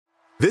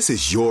This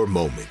is your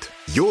moment,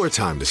 your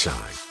time to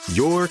shine,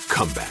 your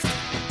comeback.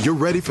 You're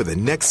ready for the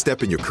next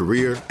step in your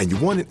career, and you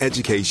want an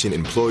education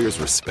employers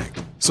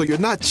respect. So you're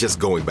not just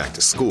going back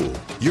to school,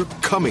 you're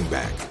coming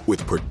back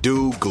with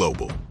Purdue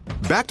Global.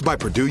 Backed by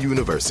Purdue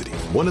University,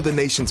 one of the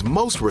nation's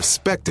most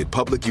respected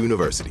public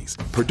universities,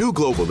 Purdue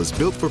Global is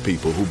built for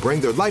people who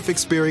bring their life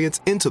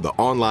experience into the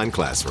online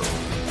classroom.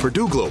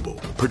 Purdue Global,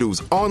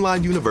 Purdue's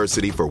online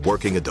university for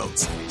working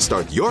adults.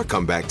 Start your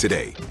comeback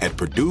today at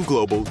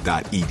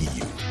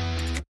purdueglobal.edu.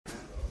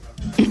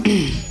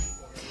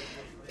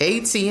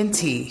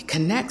 AT&T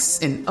connects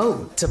an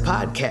ode to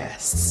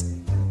podcasts.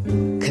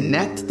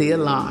 Connect the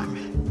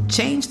alarm.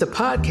 Change the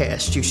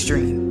podcast you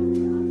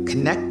stream.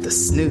 Connect the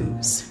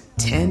snooze.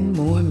 10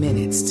 more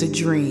minutes to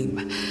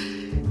dream.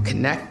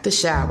 Connect the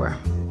shower.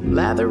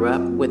 Lather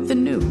up with the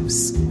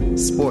news.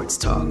 Sports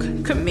talk,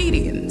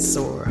 comedians,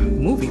 or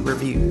movie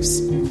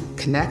reviews.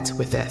 Connect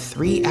with that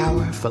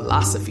 3-hour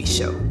philosophy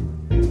show.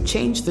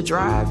 Change the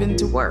drive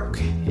into work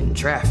in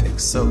traffic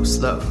so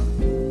slow.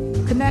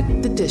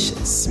 Connect the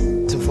dishes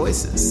to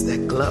voices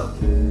that glow.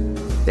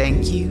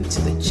 Thank you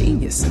to the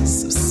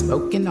geniuses of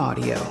spoken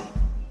audio.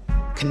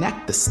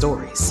 Connect the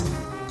stories.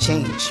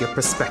 Change your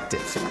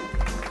perspective.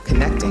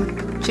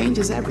 Connecting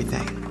changes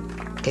everything.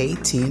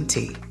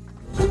 AT&T.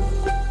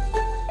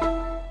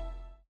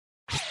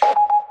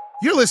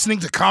 You're listening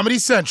to Comedy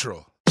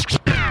Central.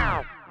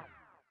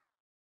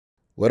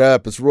 What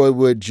up? It's Roy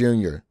Wood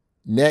Jr.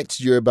 Next,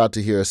 you're about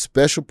to hear a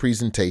special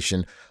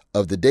presentation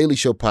of the Daily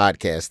Show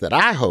podcast that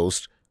I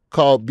host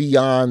called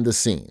Beyond the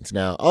Scenes.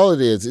 Now, all it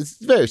is, it's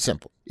very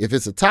simple. If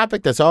it's a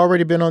topic that's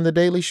already been on the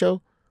Daily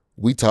Show,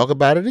 we talk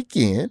about it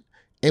again,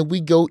 and we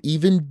go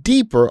even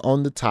deeper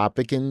on the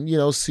topic and,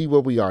 see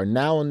where we are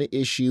now on the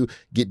issue,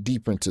 get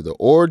deeper into the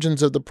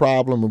origins of the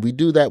problem. And we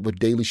do that with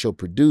Daily Show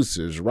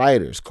producers,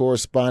 writers,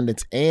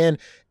 correspondents, and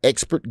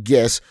expert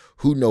guests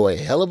who know a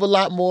hell of a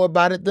lot more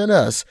about it than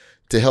us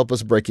to help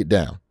us break it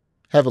down.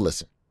 Have a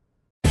listen.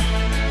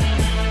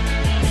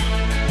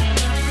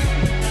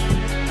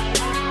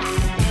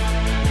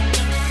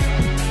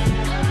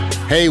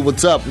 Hey,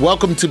 what's up?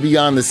 Welcome to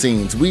Beyond the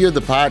Scenes. We are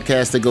the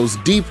podcast that goes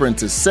deeper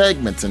into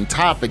segments and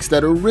topics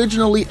that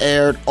originally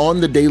aired on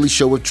The Daily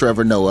Show with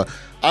Trevor Noah.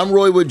 I'm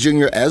Roy Wood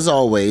Jr., as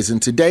always,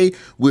 and today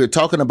we're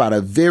talking about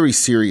a very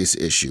serious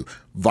issue,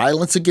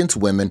 violence against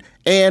women,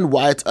 and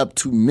why it's up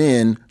to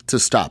men to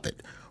stop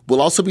it.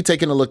 We'll also be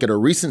taking a look at a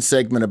recent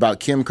segment about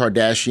Kim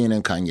Kardashian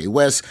and Kanye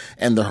West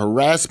and the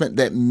harassment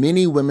that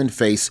many women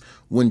face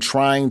when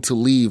trying to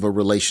leave a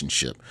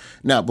relationship.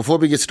 Now, before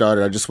we get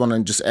started, I just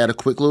want to add a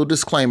quick little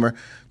disclaimer.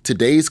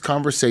 Today's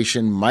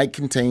conversation might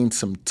contain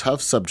some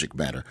tough subject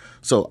matter,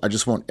 so I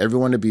just want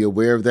everyone to be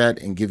aware of that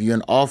and give you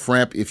an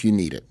off-ramp if you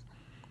need it.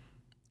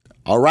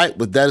 All right,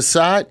 with that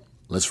aside,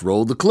 let's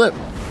roll the clip.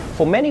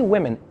 For many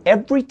women,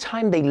 every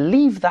time they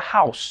leave the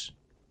house,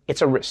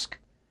 it's a risk.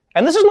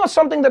 And this is not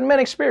something that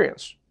men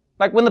experience.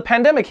 Like when the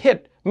pandemic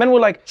hit, men were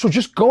like, so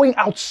just going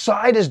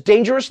outside is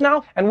dangerous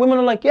now? And women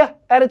are like, yeah,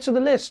 add it to the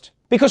list.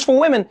 Because for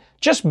women,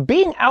 just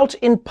being out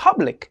in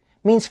public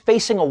means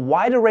facing a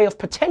wide array of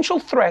potential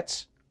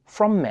threats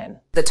from men.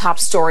 The top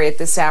story at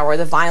this hour,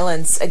 the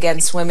violence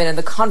against women and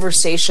the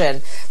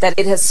conversation that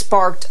it has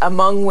sparked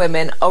among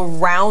women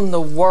around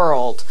the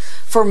world.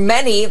 For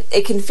many,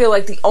 it can feel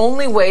like the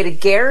only way to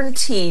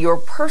guarantee your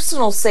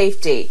personal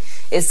safety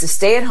is to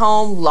stay at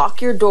home,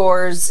 lock your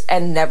doors,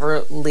 and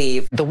never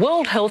leave. The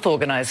World Health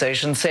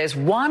Organization says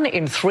 1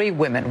 in 3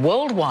 women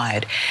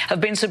worldwide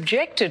have been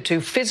subjected to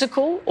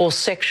physical or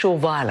sexual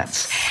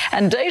violence.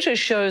 And data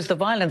shows the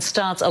violence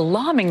starts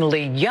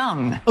alarmingly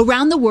young.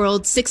 Around the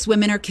world, 6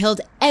 women are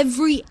killed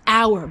every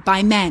hour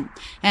by men.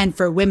 And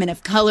for women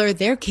of color,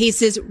 their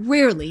cases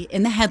rarely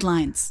in the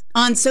headlines.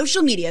 On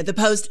social media, the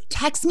post,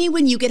 "Text me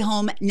when you get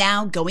home,"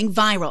 now going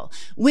viral.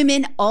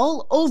 Women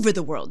all over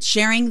the world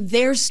sharing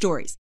their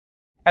stories.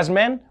 As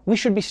men, we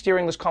should be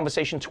steering this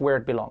conversation to where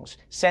it belongs,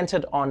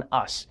 centered on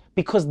us,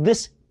 because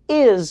this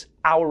is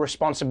our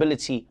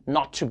responsibility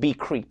not to be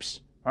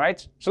creeps, all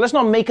right? So let's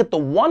not make it the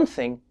one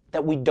thing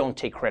that we don't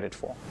take credit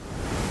for.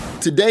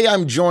 Today,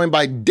 I'm joined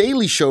by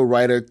Daily Show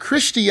writer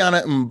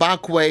Christiana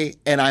Mbakwe,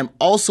 and I'm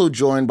also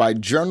joined by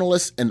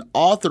journalist and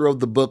author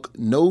of the book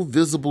No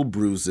Visible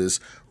Bruises,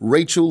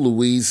 Rachel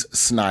Louise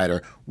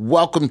Snyder.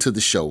 Welcome to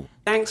the show.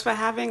 Thanks for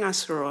having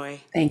us,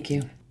 Roy. Thank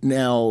you.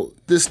 Now,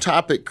 this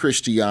topic,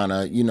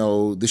 Christiana,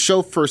 the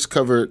show first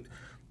covered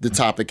the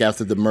topic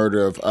after the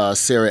murder of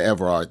Sarah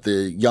Everard,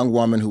 the young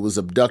woman who was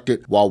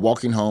abducted while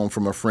walking home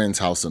from a friend's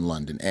house in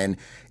London. And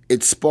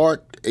it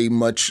sparked a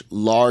much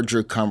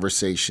larger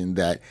conversation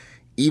that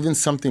even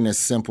something as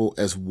simple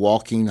as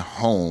walking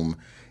home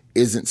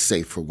isn't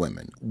safe for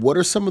women. What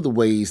are some of the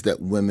ways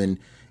that women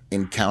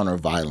encounter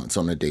violence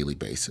on a daily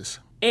basis?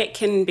 It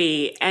can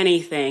be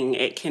anything.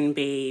 It can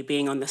be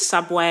being on the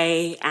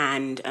subway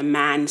and a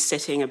man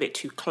sitting a bit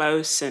too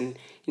close and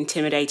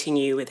intimidating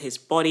you with his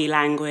body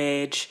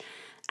language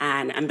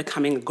and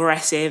becoming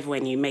aggressive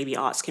when you maybe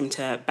ask him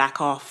to back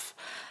off.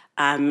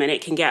 And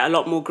it can get a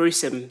lot more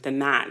gruesome than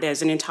that.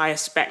 There's an entire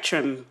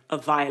spectrum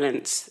of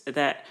violence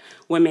that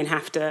women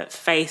have to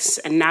face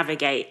and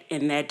navigate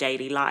in their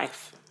daily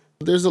life.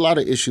 There's a lot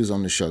of issues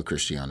on the show,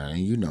 Christiana, and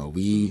you know,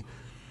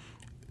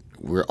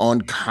 we're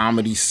on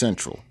Comedy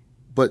Central.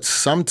 But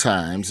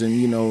sometimes, and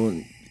you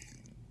know,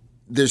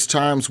 there's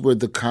times where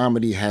the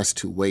comedy has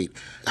to wait.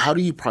 How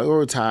do you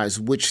prioritize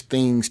which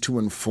things to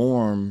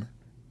inform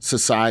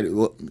society?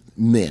 Well,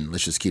 men,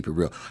 let's just keep it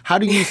real. How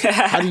do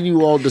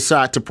you all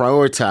decide to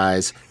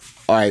prioritize,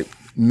 all right,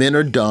 men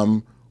are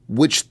dumb,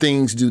 which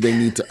things do they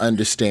need to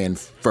understand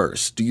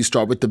first? Do you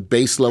start with the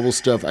base level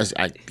stuff?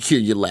 I hear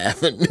you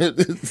laughing.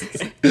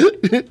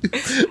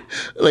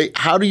 Like,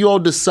 how do you all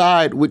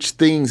decide which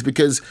things?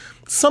 Because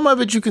some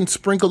of it you can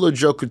sprinkle a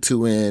joke or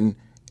two in,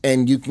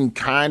 and you can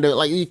kind of,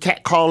 like,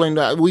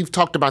 catcalling. We've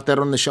talked about that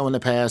on the show in the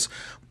past,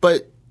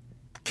 but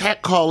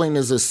catcalling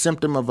is a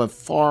symptom of a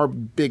far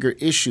bigger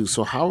issue.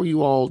 So how are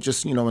you all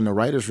just, you know, in the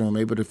writer's room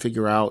able to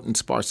figure out and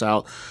sparse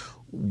out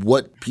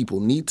what people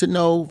need to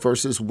know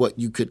versus what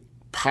you could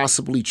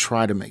possibly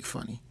try to make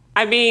funny?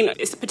 I mean,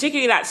 it's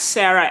particularly that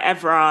Sarah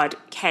Everard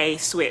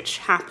case, which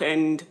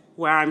happened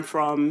where I'm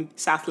from,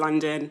 South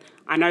London.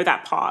 I know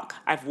that park.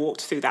 I've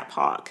walked through that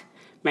park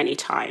many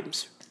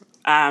times.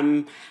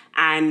 And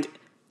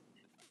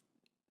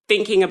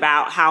thinking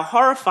about how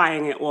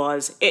horrifying it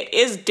was, it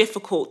is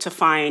difficult to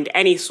find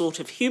any sort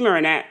of humor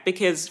in it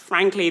because,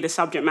 frankly, the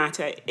subject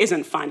matter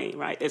isn't funny,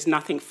 right? There's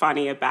nothing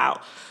funny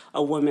about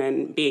a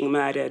woman being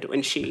murdered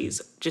when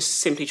she's just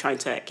simply trying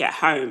to get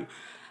home.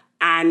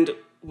 And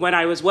when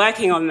I was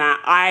working on that,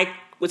 I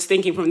was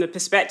thinking from the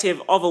perspective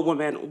of a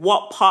woman,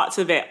 what parts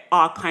of it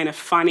are kind of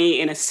funny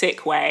in a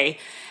sick way?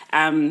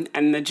 And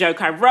the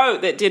joke I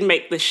wrote that did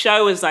make the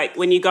show was like,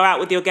 when you go out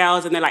with your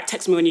girls and they're like,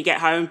 text me when you get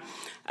home,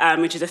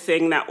 which is a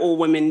thing that all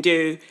women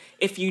do.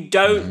 If you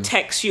don't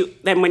text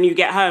them when you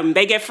get home,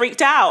 they get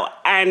freaked out.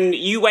 And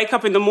you wake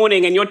up in the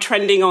morning and you're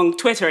trending on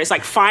Twitter. It's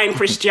like, find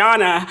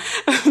Christiana,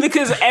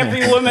 because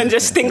every woman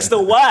just thinks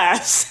the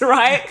worst,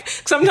 right?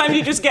 Sometimes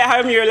you just get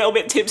home, you're a little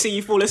bit tipsy,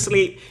 you fall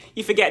asleep,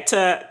 you forget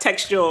to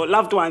text your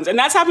loved ones. And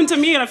that's happened to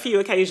me on a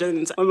few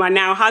occasions. With my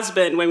now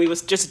husband, when we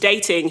was just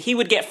dating, he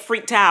would get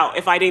freaked out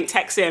if I didn't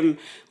text him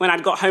when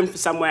I'd got home from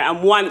somewhere.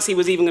 And once he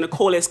was even going to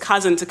call his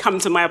cousin to come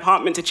to my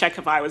apartment to check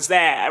if I was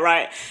there,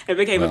 right? It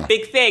became a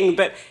big thing.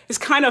 But it's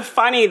kind of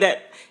funny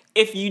that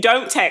if you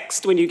don't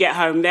text when you get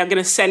home, they're going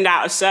to send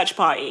out a search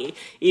party,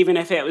 even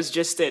if it was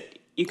just that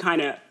you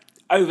kind of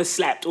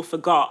overslept or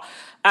forgot.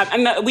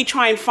 And we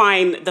try and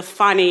find the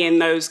funny in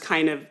those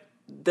kind of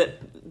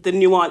the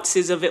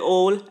nuances of it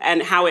all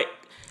and how it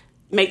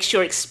makes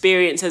your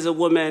experience as a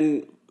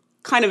woman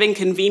kind of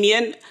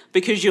inconvenient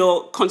because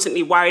you're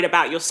constantly worried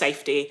about your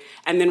safety,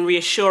 and then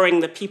reassuring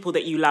the people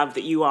that you love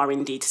that you are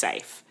indeed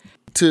safe.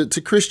 To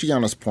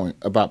Christiana's point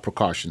about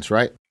precautions,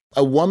 right?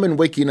 A woman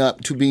waking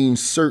up to being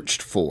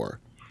searched for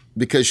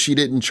because she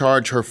didn't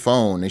charge her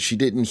phone and she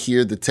didn't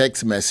hear the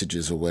text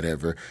messages or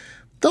whatever,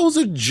 those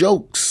are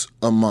jokes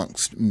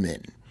amongst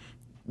men.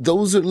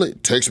 Those are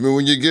like, text me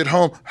when you get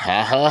home,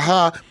 ha, ha,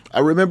 ha. I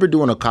remember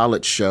doing a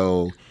college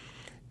show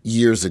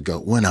years ago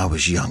when I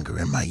was younger,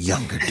 in my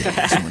younger days,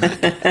 when I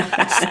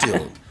could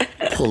still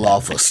pull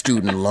off a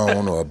student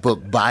loan or a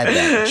book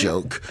buyback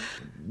joke.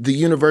 The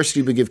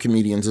university would give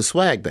comedians a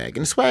swag bag.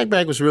 And the swag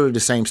bag was really the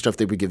same stuff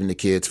they were giving the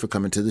kids for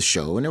coming to the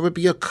show. And there would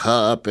be a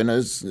cup and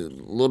a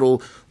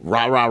little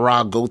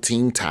rah-rah-rah Go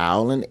Team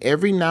towel. And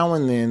every now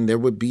and then there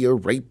would be a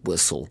rape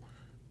whistle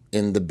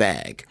in the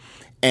bag.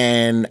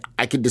 And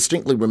I could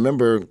distinctly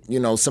remember, you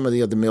know, some of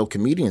the other male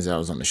comedians that I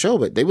was on the show,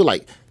 but they would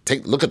like,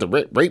 look at the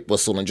rape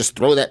whistle and just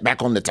throw that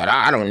back on the table.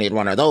 I don't need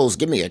one of those.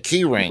 Give me a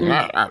key ring.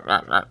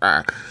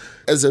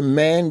 As a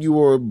man, you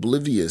are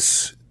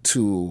oblivious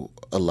to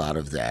a lot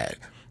of that.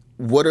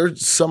 What are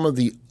some of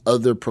the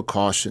other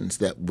precautions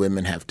that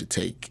women have to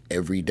take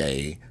every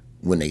day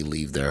when they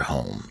leave their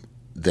home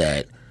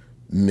that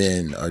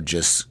men are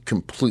just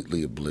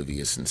completely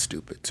oblivious and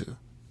stupid to?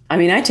 I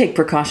mean, I take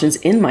precautions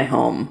in my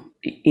home.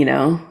 You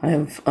know, I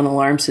have an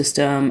alarm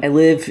system. I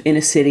live in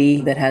a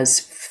city that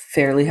has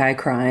fairly high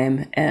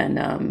crime. And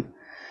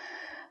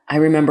I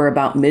remember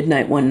about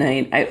midnight one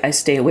night, I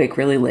stay awake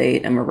really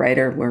late. I'm a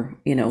writer.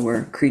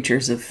 We're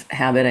creatures of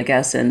habit, I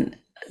guess. And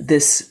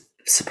this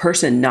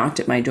person knocked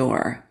at my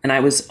door and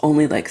I was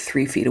only like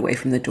 3 feet away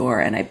from the door.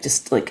 And I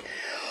just like,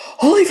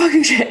 holy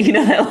fucking shit. You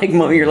know, that like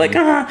moment you're like,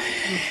 ah.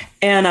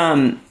 And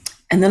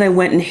then I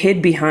went and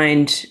hid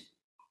behind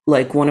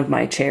like one of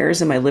my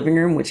chairs in my living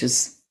room, which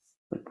is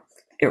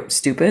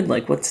stupid.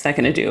 Like, what's that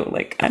going to do?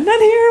 Like, I'm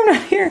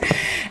not here.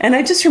 And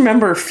I just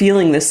remember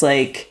feeling this,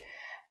 like,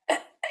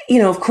 you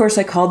know, of course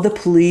I called the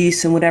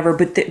police and whatever,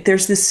 but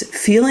there's this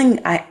feeling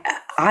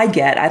I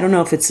get, I don't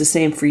know if it's the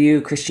same for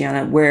you,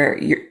 Christiana, where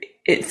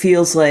it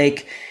feels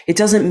like it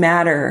doesn't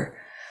matter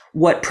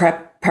what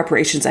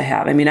preparations I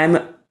have. I mean,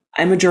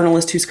 I'm a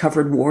journalist who's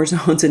covered war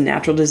zones and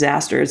natural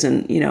disasters.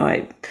 And, you know,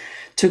 I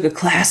took a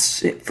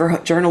class for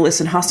journalists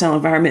in hostile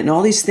environment and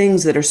all these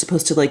things that are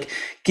supposed to like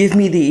give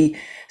me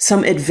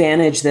some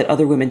advantage that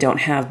other women don't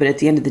have. But at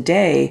the end of the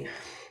day,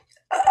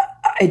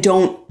 I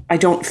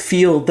don't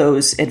feel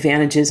those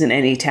advantages in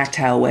any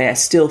tactile way. I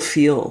still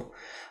feel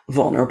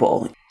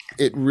vulnerable.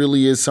 It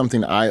really is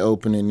something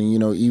eye-opening.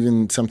 And,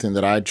 even something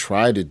that I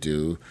try to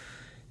do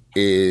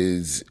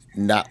is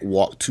not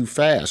walk too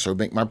fast or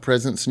make my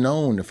presence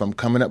known. If I'm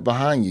coming up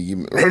behind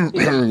you,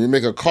 you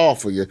make a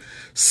cough or you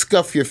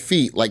scuff your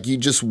feet. Like, you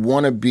just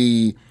want to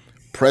be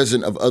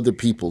present of other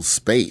people's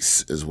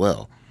space as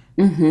well.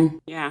 Mm-hmm.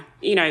 Yeah.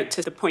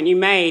 To the point you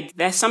made,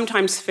 there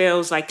sometimes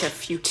feels like a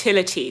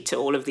futility to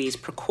all of these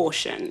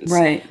precautions.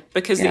 Right.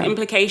 Because the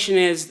implication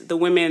is the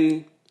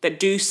women that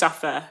do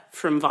suffer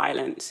from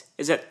violence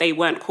is that they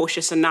weren't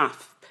cautious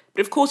enough.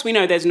 But of course, we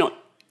know that's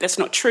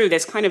not true.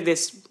 There's kind of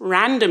this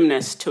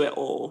randomness to it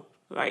all,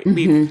 right?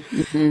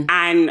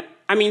 And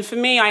I mean, for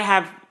me, I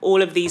have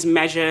all of these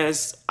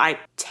measures. I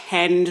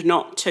tend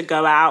not to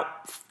go out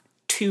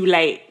too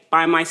late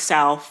by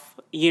myself,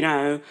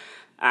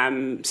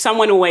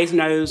 someone always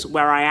knows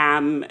where I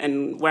am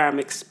and when I'm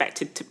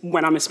expected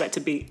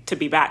to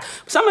be back.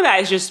 Some of that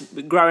is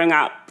just growing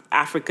up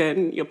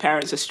African. Your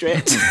parents are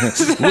strict.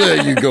 Where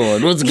are you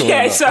going? What's going on?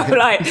 Yeah, so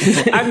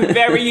I'm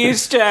very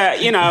used to,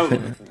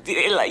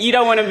 you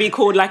don't want to be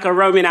called like a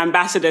Roman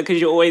ambassador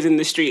because you're always in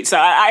the street. So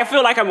I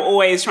feel like I'm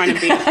always trying to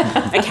be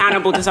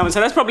accountable to someone. So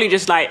that's probably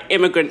just like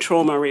immigrant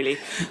trauma, really.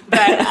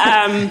 But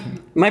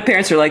my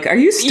parents are like, "Are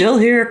you still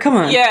here? Come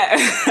on."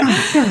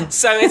 Yeah.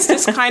 So it's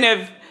just kind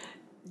of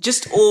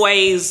just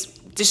always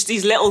just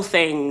these little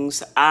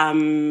things.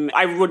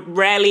 I would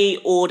rarely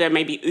order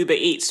maybe Uber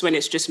Eats when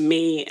it's just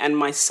me and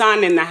my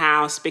son in the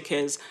house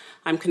because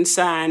I'm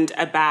concerned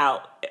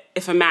about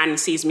if a man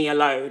sees me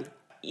alone.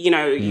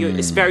 You're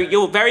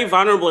very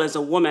vulnerable as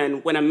a woman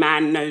when a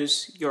man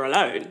knows you're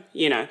alone,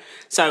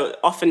 So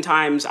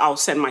oftentimes I'll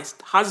send my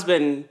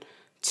husband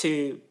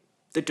to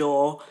the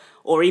door,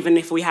 or even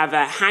if we have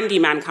a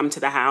handyman come to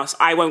the house,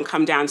 I won't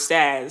come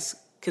downstairs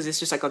because it's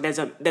just like,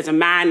 there's a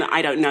man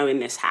I don't know in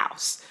this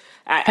house.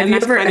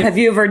 Have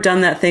you ever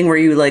done that thing where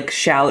you like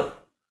shout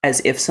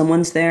as if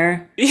someone's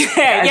there?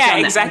 Yeah,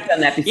 exactly. I've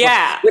done that before.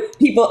 Yeah. With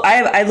people,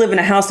 I live in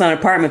a house, not an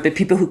apartment, but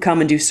people who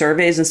come and do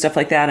surveys and stuff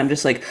like that, I'm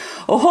just like,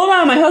 oh, hold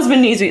on, my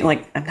husband needs me. I'm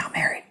like, I'm not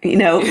married.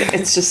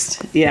 It's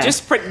just, yeah.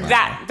 Just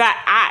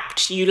that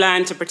act, you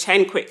learn to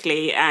pretend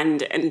quickly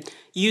and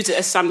use it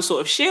as some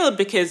sort of shield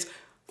because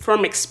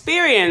from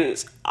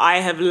experience, I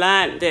have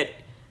learned that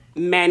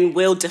men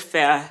will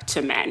defer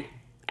to men.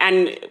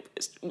 And,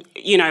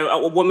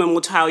 a woman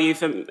will tell you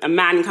if a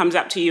man comes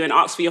up to you and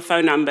asks for your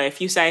phone number, if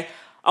you say,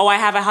 oh, I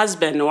have a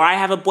husband or I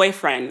have a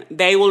boyfriend,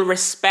 they will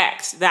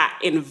respect that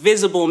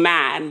invisible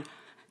man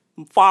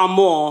far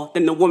more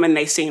than the woman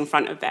they see in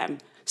front of them.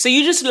 So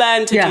you just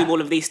learn to do all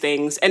of these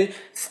things. And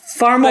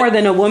far more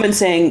than a woman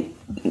saying,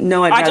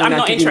 no, I'm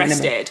not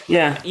interested.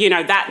 Yeah.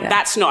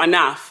 That's not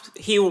enough.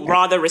 He will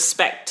rather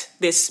respect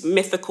this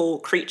mythical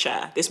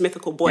creature, this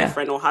mythical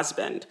boyfriend or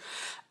husband,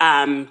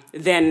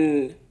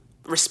 than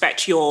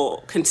respect your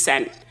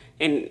consent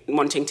in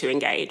wanting to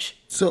engage.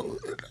 So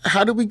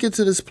how do we get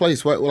to this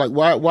place?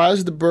 Why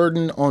is the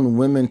burden on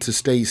women to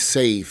stay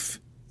safe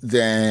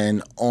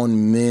than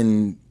on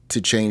men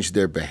to change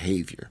their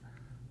behavior?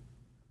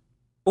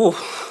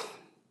 Oh,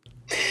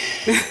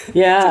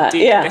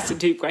 that's a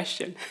deep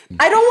question.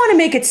 I don't want to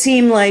make it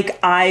seem like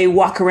I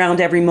walk around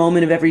every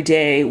moment of every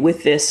day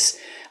with this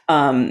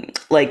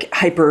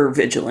hyper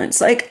vigilance.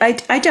 Like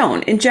I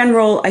don't. In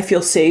general, I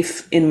feel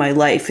safe in my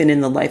life and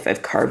in the life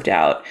I've carved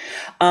out.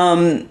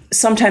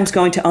 Sometimes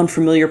going to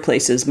unfamiliar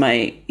places,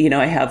 I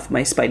have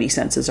my spidey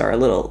senses are a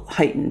little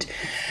heightened.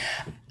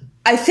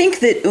 I think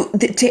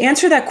that to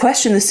answer that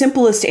question, the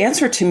simplest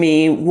answer to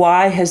me,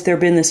 why has there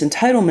been this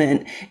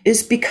entitlement,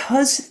 is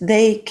because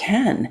they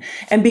can.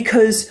 And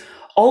because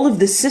all of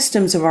the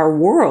systems of our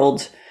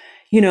world,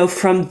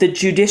 from the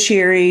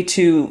judiciary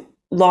to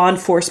law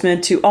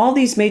enforcement to all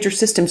these major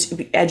systems,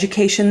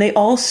 education, they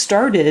all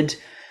started,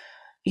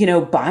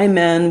 by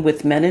men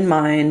with men in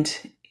mind.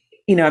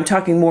 I'm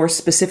talking more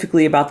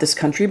specifically about this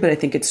country, but I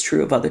think it's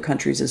true of other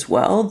countries as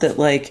well,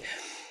 that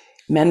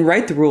men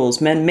write the rules,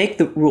 men make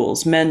the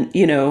rules, men,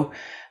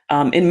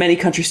 in many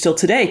countries still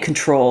today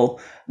control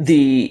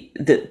the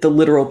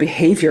literal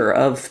behavior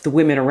of the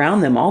women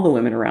around them, all the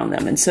women around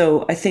them. And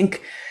so I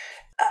think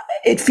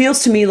it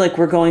feels to me like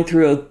we're going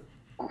through a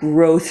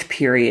growth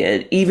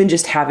period, even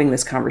just having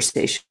this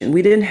conversation.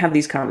 We didn't have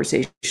these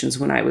conversations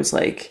when I was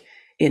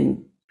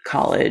in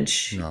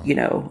college, a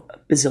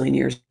bazillion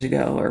years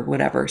ago or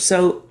whatever.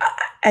 So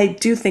I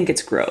do think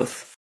it's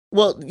growth.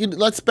 Well,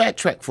 let's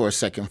backtrack for a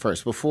second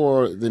first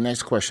before the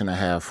next question I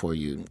have for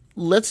you.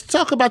 Let's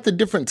talk about the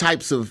different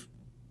types of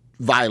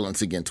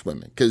violence against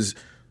women, because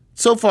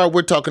so far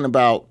we're talking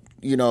about,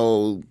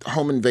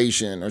 home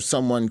invasion or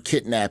someone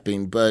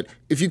kidnapping. But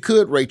if you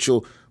could,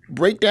 Rachel,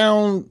 break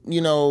down,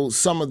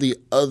 some of the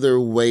other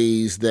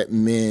ways that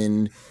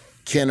men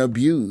can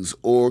abuse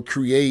or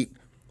create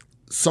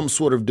some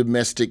sort of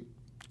domestic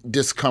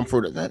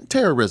discomfort,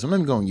 terrorism, let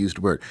me go and use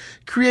the word,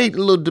 create a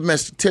little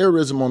domestic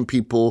terrorism on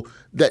people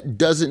that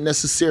doesn't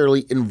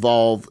necessarily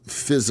involve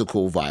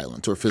physical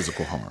violence or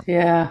physical harm.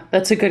 Yeah,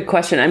 that's a good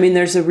question. I mean,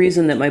 there's a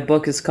reason that my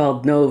book is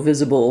called No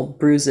Visible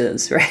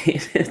Bruises,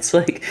 right? It's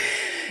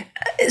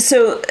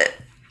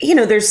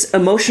There's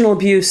emotional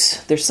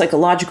abuse, there's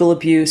psychological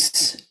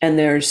abuse, and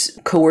there's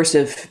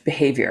coercive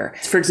behavior.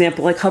 For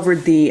example, I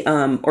covered the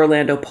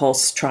Orlando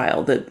Pulse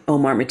trial that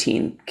Omar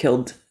Mateen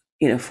killed,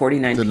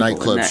 49 people. The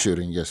nightclub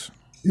shooting, yes.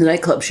 The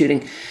nightclub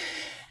shooting.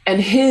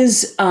 And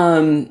his,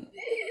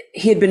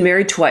 he had been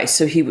married twice.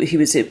 So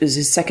it was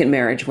his second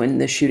marriage when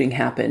the shooting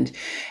happened.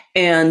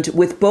 And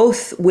with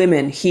both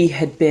women, he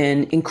had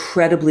been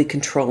incredibly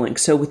controlling.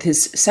 So with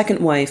his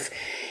second wife,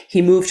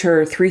 he moved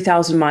her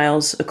 3,000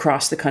 miles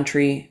across the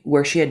country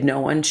where she had no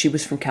one. She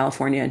was from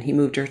California, and he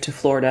moved her to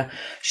Florida.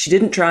 She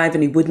didn't drive,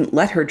 and he wouldn't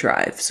let her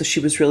drive. So she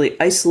was really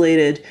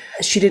isolated.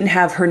 She didn't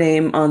have her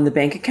name on the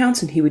bank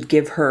accounts, and he would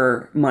give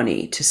her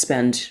money to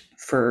spend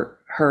for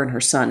her and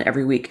her son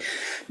every week.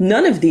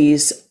 None of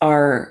these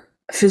are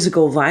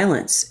physical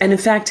violence. And in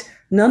fact,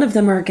 none of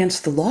them are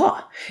against the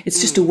law. It's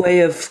just a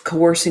way of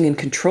coercing and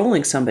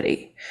controlling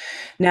somebody.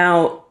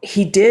 Now,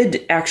 he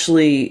did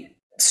actually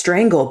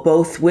strangle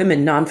both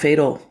women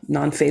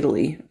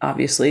non-fatally,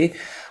 obviously.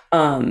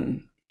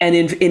 And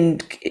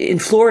in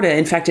Florida,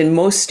 in fact, in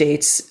most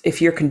states,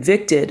 if you're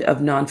convicted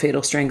of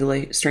non-fatal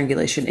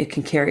strangulation, it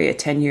can carry a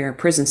 10-year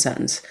prison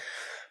sentence.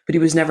 But he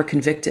was never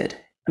convicted.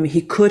 I mean,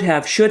 he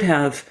should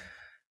have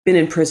been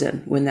in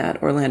prison when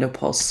that Orlando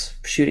Pulse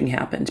shooting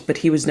happened, but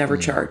he was never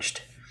charged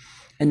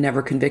and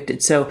never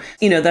convicted. So,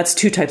 that's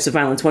two types of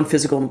violence, one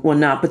physical, one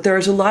not. But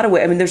there's a lot of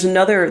ways. I mean, there's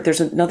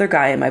another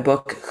guy in my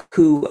book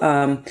who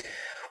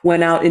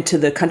went out into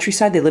the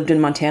countryside. They lived in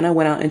Montana,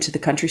 went out into the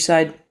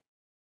countryside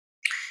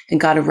and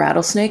got a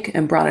rattlesnake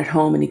and brought it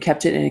home, and he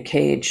kept it in a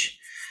cage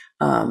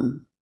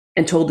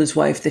and told his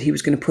wife that he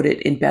was going to put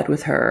it in bed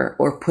with her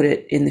or put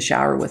it in the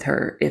shower with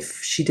her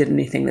if she did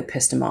anything that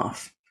pissed him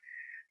off.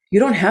 You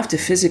don't have to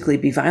physically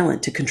be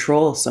violent to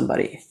control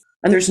somebody.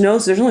 And there's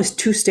only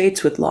 2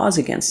 states with laws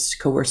against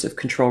coercive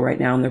control right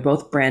now, and they're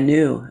both brand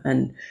new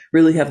and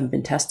really haven't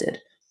been tested.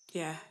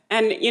 Yeah.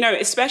 And,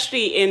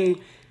 especially in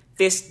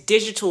this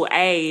digital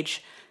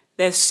age,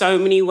 there's so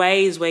many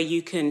ways where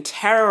you can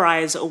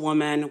terrorize a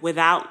woman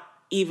without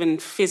even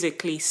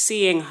physically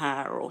seeing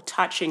her or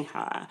touching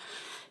her.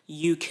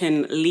 You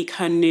can leak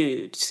her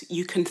nudes.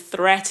 You can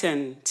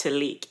threaten to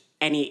leak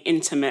any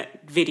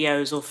intimate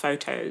videos or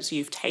photos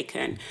you've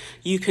taken.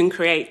 You can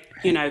create,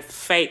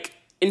 fake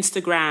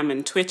Instagram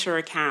and Twitter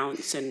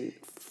accounts and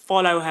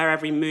follow her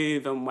every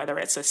move. And whether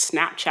it's a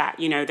Snapchat,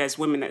 there's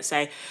women that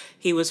say,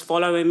 he was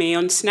following me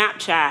on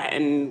Snapchat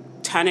and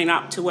turning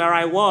up to where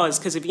I was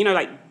because of,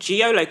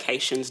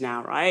 geolocations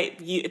now, right?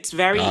 It's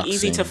very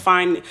easy to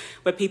find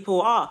where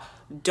people are.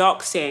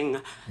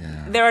 Doxing.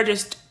 Yeah. There are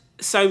just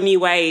so many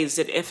ways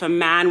that if a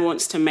man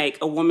wants to make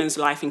a woman's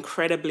life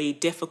incredibly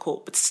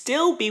difficult, but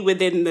still be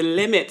within the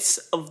limits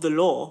of the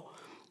law,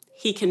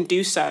 he can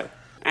do so.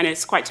 And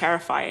it's quite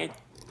terrifying.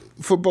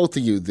 For both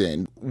of you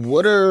then,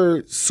 what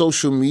are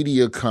social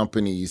media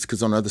companies,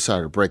 because on the other side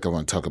of the break, I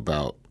want to talk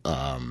about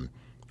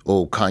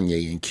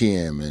Kanye and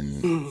Kim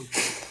and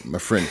my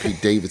friend Pete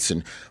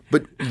Davidson.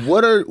 But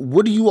what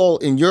do you all,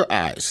 in your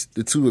eyes,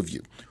 the two of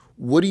you,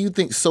 what do you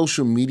think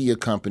social media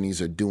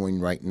companies are doing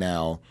right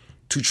now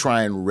to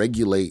try and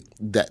regulate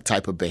that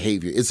type of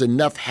behavior? Is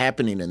enough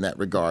happening in that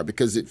regard?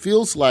 Because it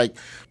feels like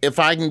if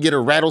I can get a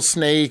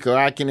rattlesnake or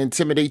I can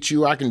intimidate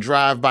you, I can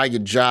drive by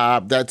your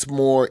job, that's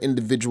more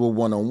individual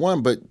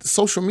one-on-one. But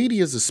social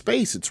media is a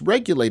space. It's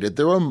regulated.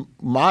 There are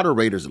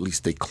moderators, at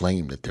least they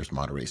claim that there's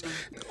moderators,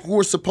 who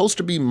are supposed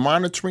to be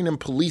monitoring and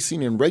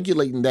policing and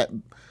regulating that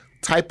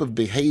type of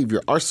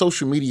behavior. Are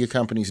social media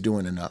companies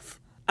doing enough?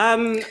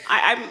 I'm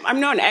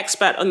not an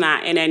expert on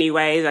that in any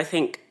ways. I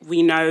think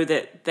we know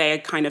that they're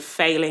kind of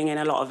failing in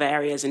a lot of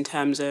areas in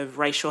terms of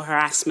racial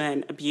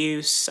harassment,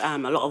 abuse. A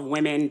lot of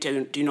women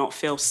do not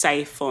feel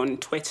safe on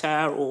Twitter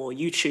or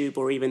YouTube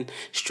or even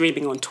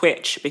streaming on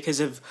Twitch because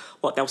of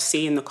what they'll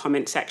see in the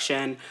comment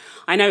section.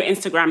 I know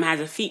Instagram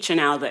has a feature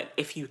now that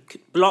if you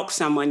block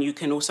someone, you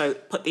can also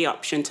put the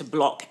option to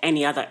block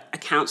any other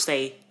accounts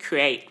they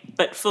create.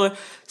 But for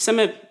some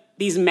of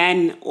these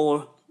men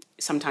or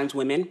sometimes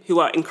women who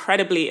are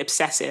incredibly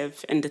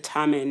obsessive and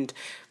determined,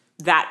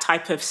 that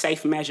type of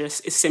safe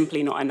measures is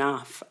simply not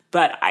enough.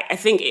 But I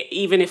think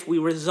even if we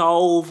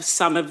resolve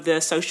some of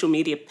the social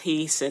media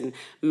piece and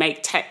make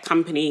tech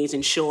companies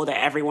ensure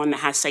that everyone that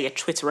has, say, a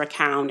Twitter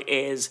account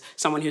is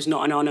someone who's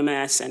not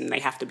anonymous and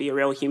they have to be a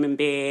real human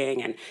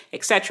being and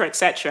et cetera,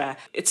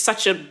 it's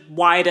such a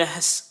wider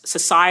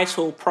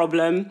societal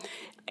problem.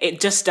 It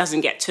just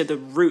doesn't get to the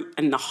root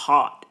and the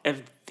heart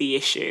of the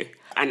issue.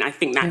 And I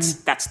think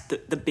that's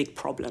the big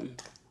problem.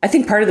 I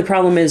think part of the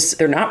problem is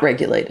they're not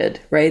regulated,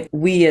 right?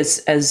 We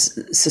as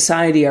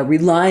society are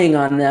relying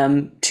on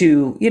them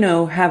to,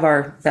 have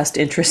our best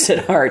interests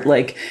at heart.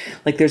 Like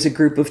there's a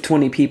group of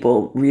 20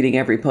 people reading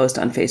every post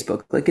on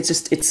Facebook. Like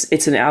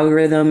it's an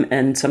algorithm,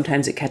 and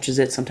sometimes it catches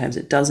it, sometimes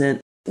it doesn't.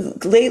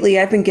 Lately,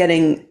 I've been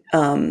getting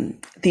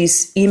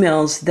these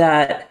emails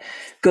that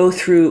go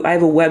through. I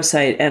have a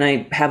website and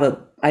I have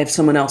I have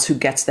someone else who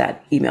gets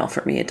that email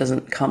for me. It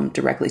doesn't come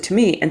directly to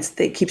me. And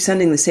they keep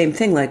sending the same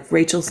thing, like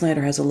Rachel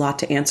Snyder has a lot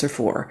to answer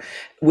for,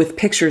 with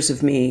pictures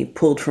of me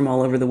pulled from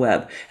all over the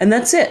web. And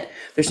that's it.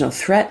 There's no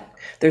threat.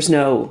 There's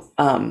no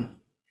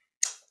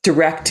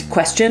direct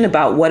question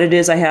about what it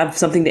is I have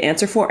something to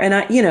answer for. And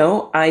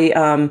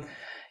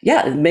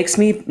it makes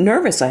me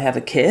nervous. I have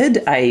a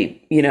kid. I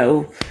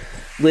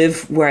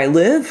live where I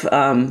live.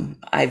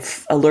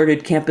 I've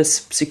alerted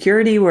campus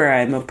security where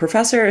I'm a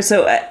professor.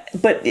 So,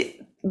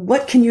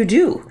 what can you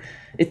do?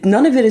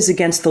 None of it is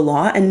against the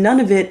law, and none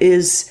of it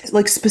is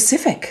like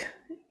specific,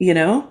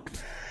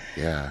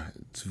 Yeah,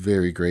 it's a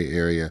very gray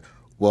area.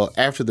 Well,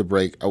 after the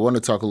break, I want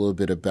to talk a little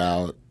bit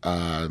about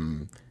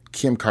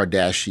Kim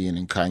Kardashian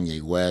and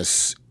Kanye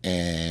West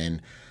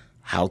and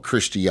how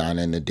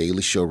Christiana and the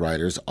Daily Show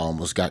writers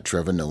almost got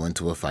Trevor Noah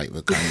into a fight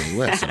with Kanye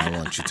West. And I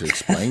want you to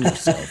explain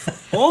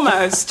yourself.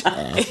 Almost.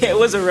 It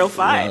was a real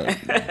fight.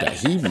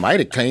 He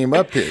might have came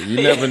up here.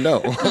 You never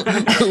know.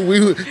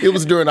 It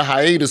was during a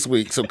hiatus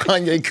week, so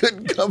Kanye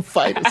couldn't come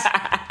fight us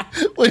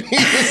when he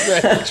was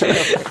at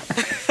Trevor.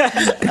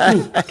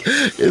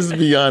 It's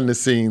Beyond the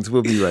Scenes.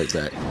 We'll be right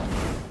back.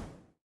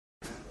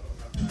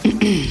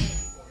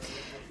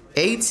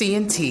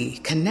 AT&T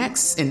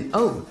connects an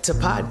ode to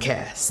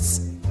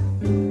podcasts.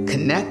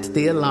 Connect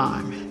the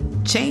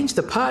alarm. Change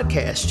the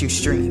podcast you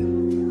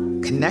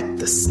stream. Connect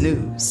the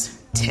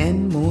snooze.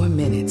 10 more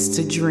minutes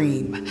to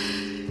dream.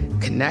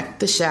 Connect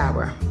the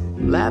shower.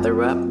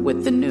 Lather up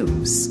with the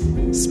news.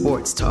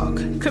 Sports talk,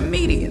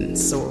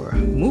 comedians, or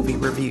movie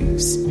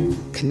reviews.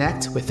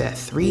 Connect with that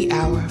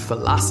 3-hour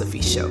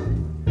philosophy show.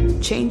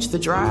 Change the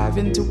drive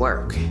into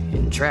work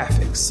in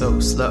traffic so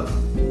slow.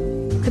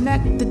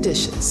 Connect the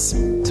dishes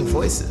to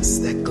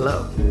voices that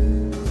glow.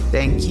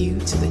 Thank you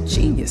to the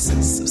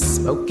geniuses of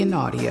spoken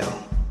audio.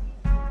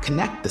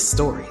 Connect the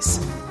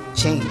stories.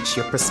 Change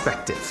your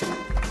perspective.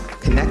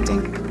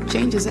 Connecting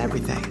changes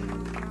everything.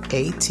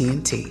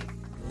 AT&T.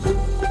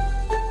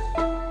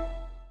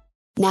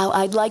 Now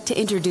I'd like to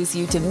introduce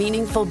you to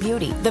Meaningful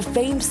Beauty, the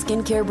famed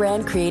skincare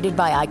brand created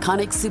by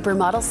iconic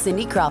supermodel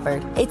Cindy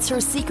Crawford. It's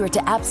her secret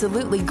to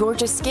absolutely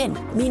gorgeous skin.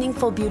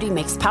 Meaningful Beauty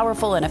makes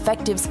powerful and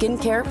effective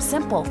skincare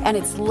simple, and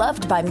it's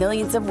loved by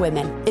millions of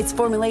women. It's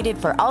formulated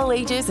for all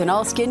ages and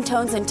all skin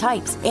tones and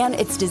types, and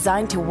it's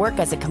designed to work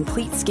as a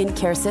complete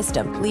skincare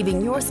system,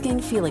 leaving your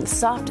skin feeling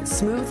soft,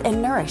 smooth,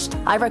 and nourished.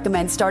 I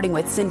recommend starting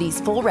with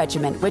Cindy's full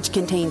regimen, which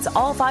contains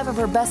all 5 of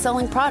her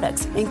best-selling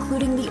products,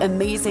 including the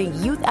amazing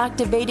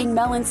youth-activating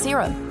Melon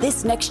Serum.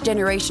 This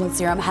next-generation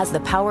serum has the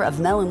power of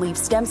melon leaf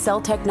stem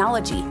cell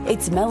technology.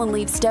 It's melon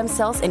leaf stem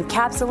cells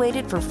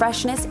encapsulated for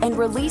freshness and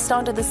released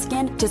onto the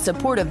skin to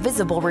support a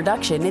visible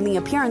reduction in the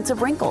appearance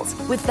of wrinkles.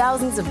 With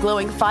thousands of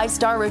glowing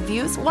 5-star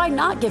reviews, why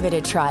not give it a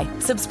try?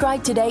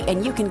 Subscribe today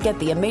and you can get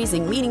the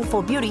amazing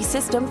Meaningful Beauty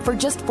system for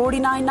just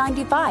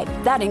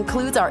 $49.95. That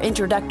includes our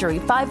introductory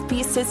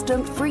 5-piece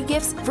system, free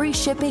gifts, free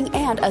shipping,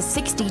 and a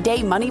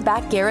 60-day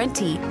money-back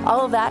guarantee.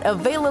 All of that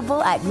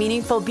available at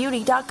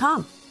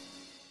meaningfulbeauty.com.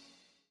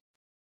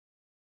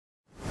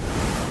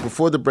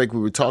 Before the break,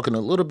 we were talking a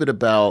little bit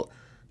about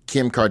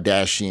Kim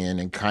Kardashian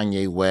and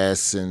Kanye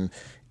West and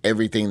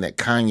everything that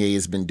Kanye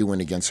has been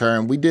doing against her.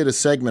 And we did a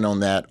segment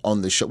on that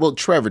on the show. Well,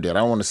 Trevor did. I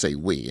don't want to say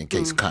we, in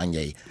case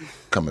Kanye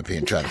come up here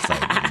and try to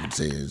fight me and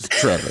say it's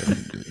Trevor.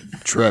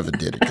 Trevor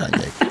did it,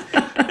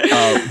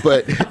 Kanye.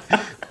 But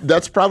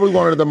that's probably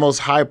one of the most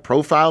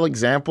high-profile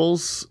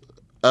examples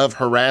of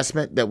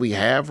harassment that we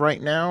have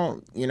right now.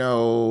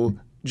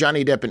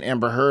 Johnny Depp and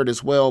Amber Heard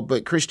as well.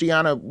 But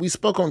Christiana, we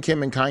spoke on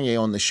Kim and Kanye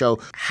on the show.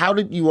 How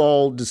did you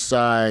all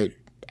decide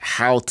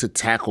how to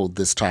tackle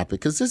this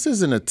topic? Because this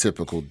isn't a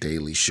typical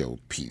Daily Show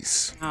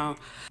piece. Oh,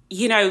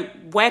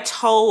 we're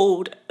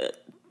told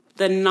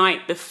the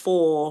night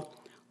before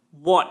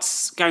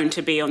what's going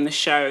to be on the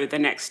show the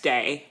next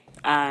day.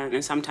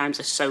 And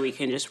sometimes it's so we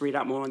can just read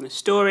up more on the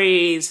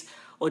stories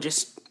or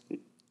just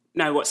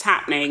know what's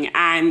happening.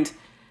 And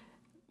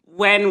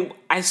when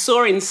I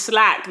saw in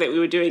Slack that we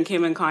were doing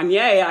Kim and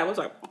Kanye, I was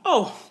like,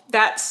 oh,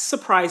 that's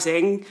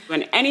surprising.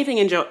 When anything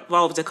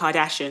involves the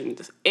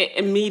Kardashians, it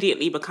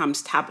immediately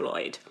becomes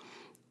tabloid.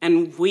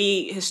 And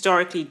we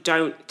historically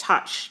don't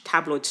touch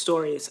tabloid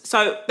stories.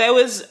 So there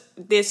was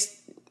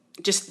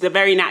just the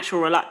very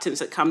natural reluctance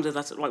that comes with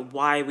us, like,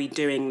 why are we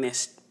doing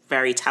this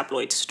very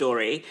tabloid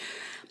story?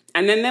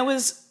 And then there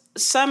was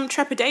some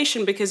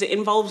trepidation because it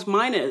involves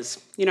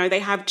minors. They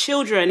have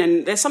children,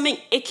 and there's something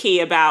icky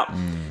about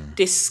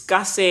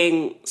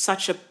discussing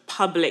such a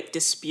public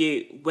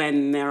dispute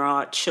when there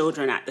are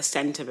children at the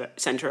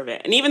center of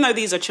it. And even though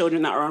these are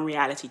children that are on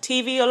reality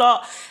TV a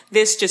lot,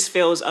 this just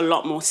feels a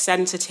lot more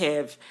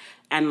sensitive,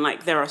 and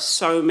like there are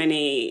so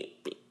many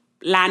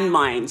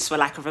landmines, for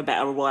lack of a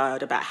better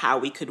word, about how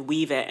we could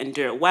weave it and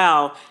do it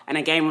well. And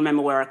again,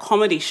 remember, we're a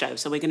comedy show,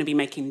 so we're going to be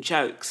making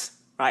jokes,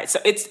 right? So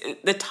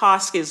the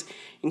task is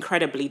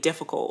incredibly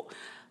difficult.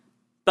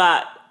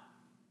 But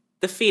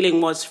the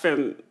feeling was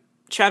from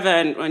Trevor,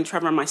 and when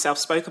Trevor and myself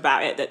spoke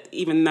about it, that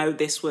even though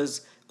this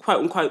was,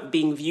 quote unquote,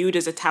 being viewed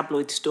as a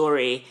tabloid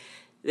story,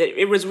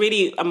 it was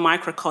really a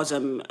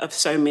microcosm of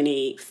so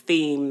many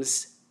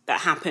themes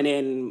that happen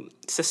in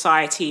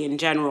society in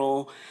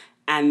general,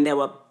 and there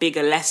were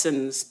bigger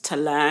lessons to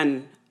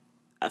learn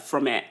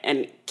from it.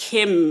 And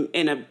Kim,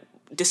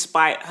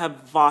 despite her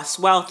vast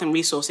wealth and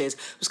resources,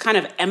 was kind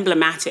of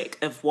emblematic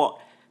of what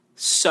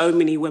so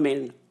many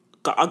women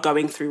are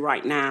going through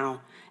right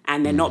now.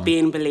 And they're not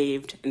being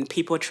believed, and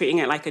people are treating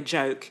it like a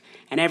joke,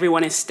 and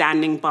everyone is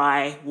standing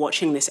by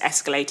watching this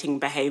escalating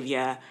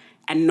behavior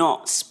and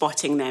not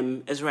spotting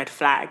them as red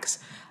flags.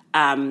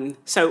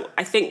 So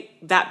I think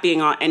that being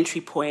our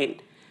entry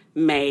point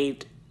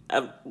made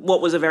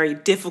what was a very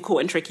difficult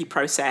and tricky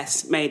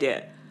process, made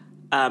it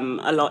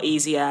a lot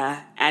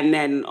easier. And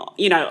then,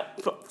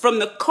 from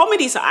the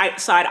comedy side,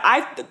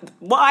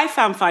 what I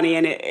found funny,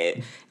 and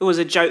it was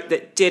a joke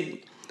that did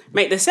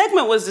make the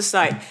segment, was just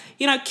like,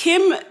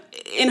 Kim,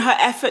 in her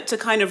effort to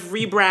kind of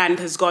rebrand,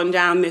 has gone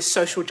down this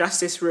social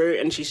justice route,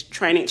 and she's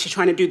trying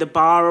to do the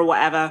bar or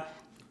whatever.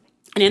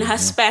 And in her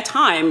spare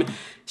time,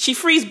 she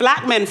frees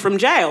black men from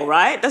jail,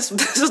 right? That's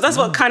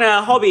what kind of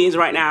her hobby is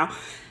right now.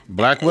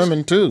 Black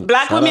women too.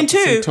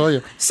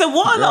 So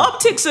what are the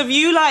optics of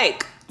you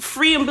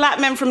freeing black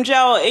men from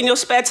jail in your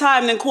spare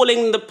time, then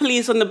calling the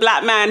police on the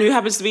black man who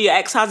happens to be your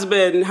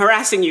ex-husband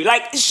harassing you?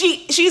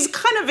 She's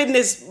kind of in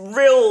this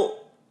real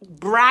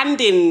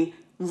branding,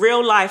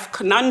 real life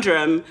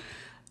conundrum,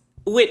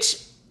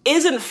 which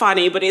isn't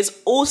funny, but it's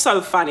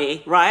also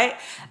funny, right?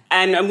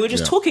 And we were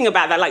just talking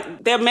about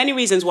that. There are many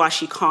reasons why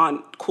she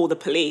can't call the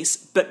police,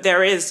 but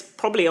there is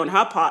probably on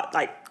her part,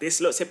 this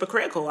looks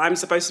hypocritical. I'm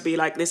supposed to be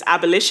this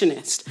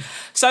abolitionist.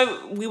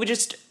 So we were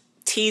just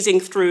teasing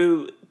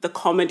through the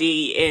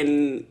comedy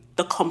in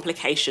the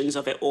complications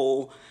of it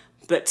all,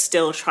 but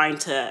still trying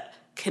to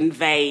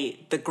convey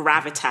the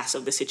gravitas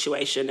of the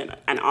situation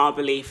and our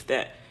belief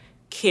that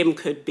Kim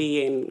could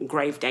be in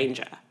grave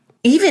danger.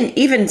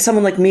 Even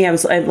someone like me, I'm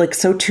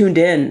so tuned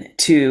in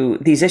to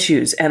these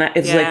issues. And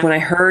it's when I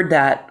heard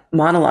that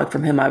monologue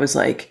from him, I was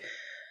like,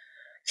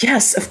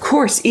 yes, of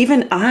course.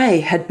 Even I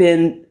had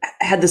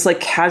this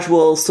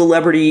casual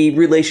celebrity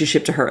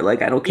relationship to her. I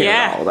don't care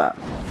about all that.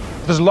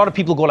 There's a lot of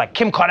people go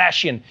Kim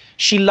Kardashian,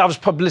 she loves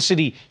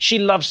publicity, she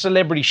loves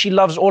celebrity, she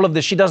loves all of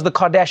this, she does the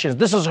Kardashians,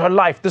 this is her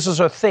life, this is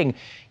her thing.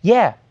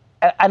 Yeah,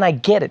 and I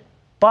get it,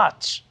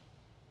 but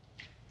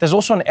there's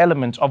also an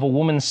element of a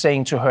woman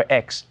saying to her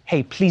ex,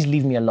 hey, please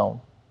leave me alone.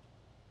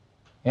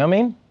 You know what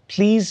I mean?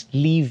 Please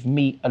leave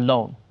me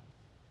alone.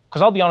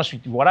 Because I'll be honest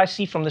with you, what I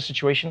see from this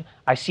situation,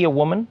 I see a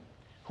woman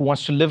who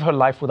wants to live her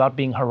life without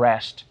being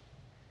harassed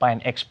by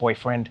an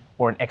ex-boyfriend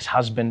or an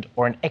ex-husband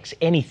or an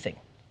ex-anything.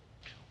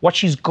 What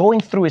she's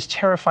going through is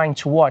terrifying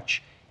to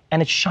watch,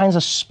 and it shines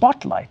a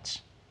spotlight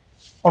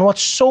on what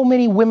so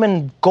many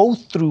women go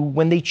through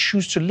when they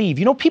choose to leave.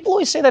 People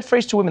always say that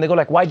phrase to women. They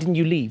go why didn't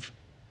you leave?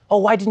 Oh,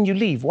 why didn't you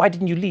leave? Why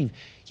didn't you leave?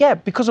 Yeah,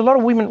 because a lot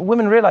of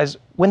women realize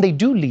when they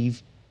do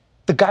leave,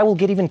 the guy will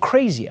get even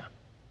crazier.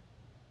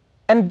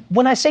 And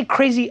when I say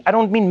crazy, I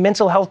don't mean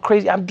mental health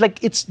crazy. I'm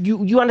it's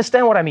you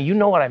understand what I mean. You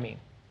know what I mean.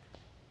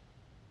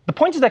 The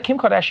point is that Kim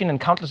Kardashian and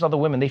countless other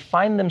women, they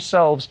find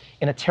themselves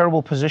in a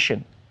terrible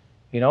position,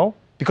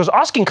 because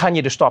asking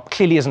Kanye to stop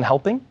clearly isn't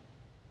helping.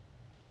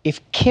 If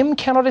Kim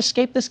cannot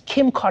escape this,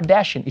 Kim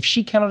Kardashian, if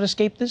she cannot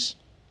escape this,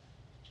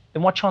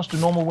 then what chance do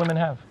normal women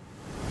have?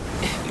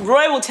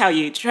 Roy will tell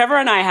you, Trevor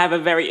and I have a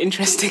very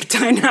interesting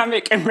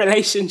dynamic and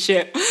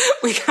relationship.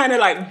 We kind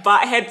of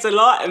butt heads a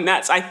lot, and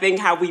that's, I think,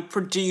 how we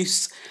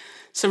produce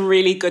some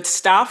really good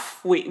stuff.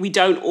 We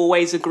don't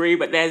always agree,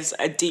 but there's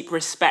a deep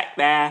respect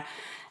there.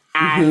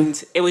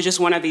 And it was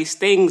just one of these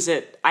things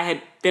that I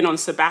had been on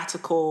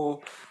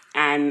sabbatical,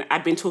 and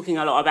I'd been talking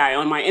a lot about it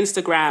on my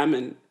Instagram,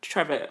 and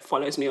Trevor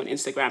follows me on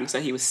Instagram, so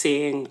he was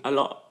seeing a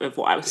lot of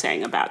what I was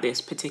saying about this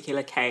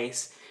particular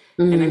case.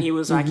 And then he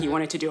was he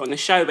wanted to do it on the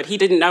show, but he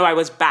didn't know I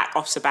was back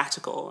off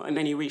sabbatical. And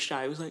then he reached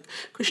out. He was like,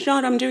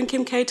 Christiane, I'm doing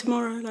Kim K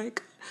tomorrow.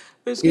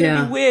 It's going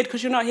to be weird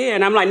because you're not here.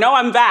 And I'm like, no,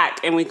 I'm back.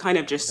 And we kind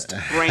of just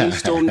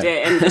brainstormed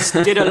it and just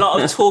did a lot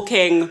of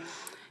talking.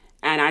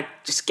 And I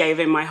just gave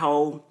him my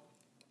whole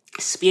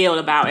spiel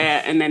about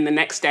it. And then the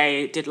next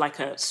day did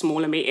a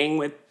smaller meeting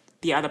with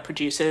the other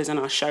producers and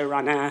our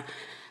showrunner.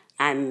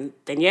 And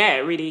then,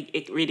 it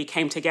really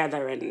came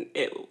together. And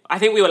I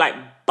think we were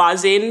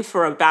buzzing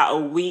for about a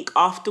week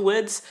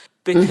afterwards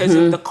because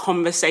of the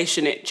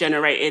conversation it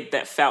generated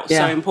that felt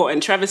so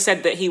important. Trevor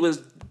said that he was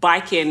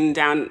biking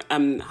down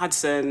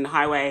Hudson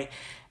Highway,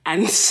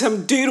 and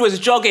some dude was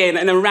jogging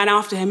and then ran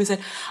after him and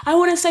said, I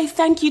want to say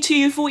thank you to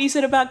you for what you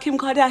said about Kim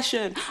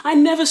Kardashian. I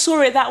never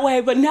saw it that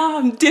way, but now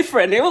I'm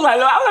different. It was look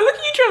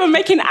at you, Trevor,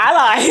 making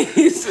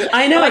allies.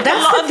 I know, that's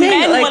a lot of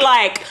men were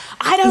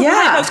I don't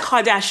like those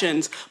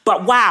Kardashians,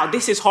 but wow,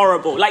 this is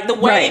horrible. The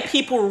way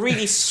people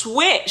really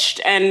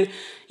switched, and,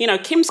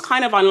 Kim's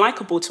kind of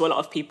unlikable to a lot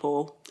of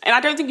people. And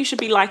I don't think you should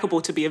be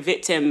likable to be a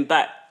victim,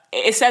 but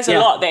it says a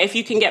lot that if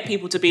you can get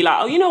people to be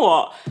oh, you know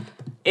what?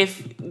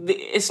 If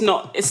it's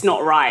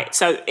not right.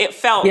 So it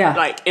felt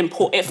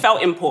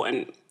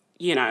important.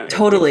 you know.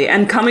 Totally.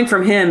 And coming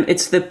from him,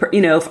 it's the, you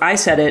know, if I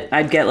said it,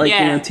 I'd get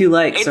like, 2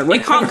 likes or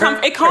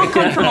whatever. It can't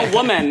come from a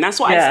woman. That's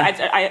why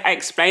I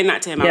explained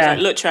that to him. I was like,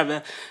 look,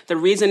 Trevor, the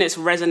reason it's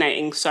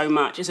resonating so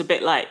much is a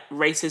bit like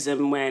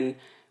racism when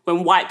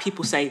white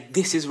people say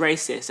this is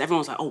racist.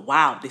 Everyone's like, oh,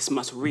 wow, this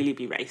must really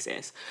be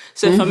racist.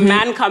 So if a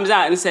man comes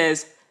out and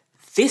says,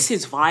 this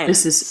is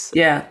violence. This is,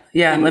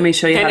 let me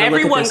show you how to look at this. Then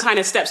everyone kind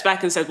of steps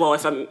back and says, well,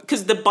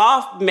 because the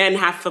bar men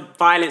have for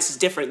violence is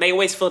different. They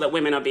always feel that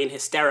women are being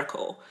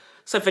hysterical.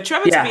 So for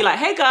Trevor to be like,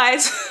 hey,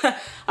 guys,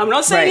 I'm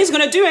not saying he's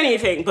going to do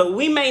anything, but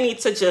we may need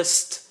to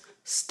just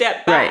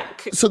step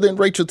back. So then,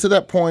 Rachel, to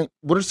that point,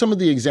 what are some of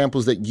the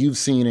examples that you've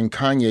seen in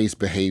Kanye's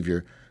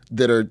behavior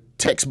that are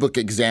textbook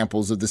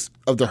examples of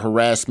the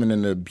harassment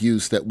and the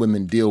abuse that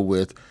women deal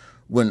with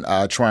when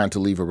trying to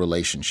leave a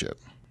relationship?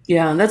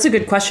 Yeah, that's a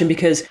good question,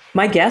 because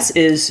my guess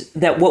is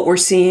that what we're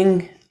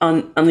seeing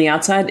on the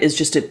outside is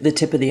just the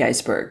tip of the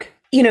iceberg.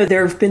 You know,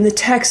 there have been the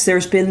texts,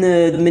 there's been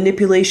the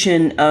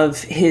manipulation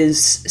of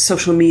his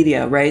social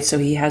media, right? So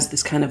he has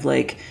this kind of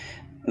like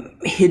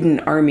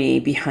hidden army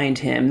behind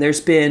him.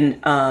 There's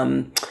been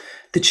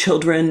the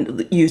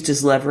children used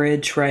as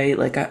leverage, right?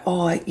 Like,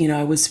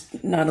 I was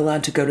not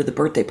allowed to go to the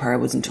birthday party. I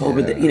wasn't told,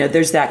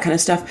 there's that kind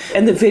of stuff.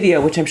 And the video,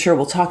 which I'm sure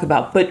we'll talk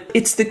about, but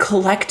it's the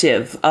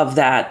collective of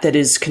that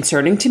is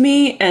concerning to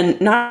me. And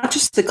not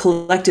just the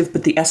collective,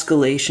 but the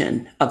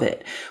escalation of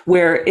it,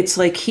 where it's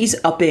like he's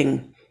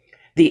upping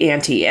the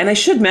ante. And I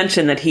should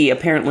mention that he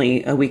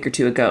apparently a week or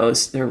two ago,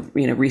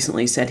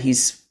 recently said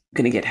he's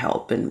going to get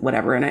help and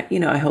whatever. And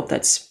I hope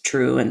that's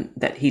true and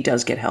that he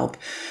does get help.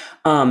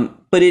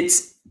 But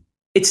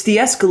it's the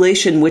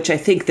escalation, which I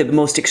think the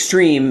most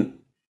extreme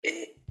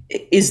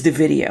is the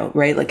video,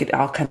 right? Like it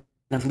all kind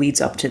of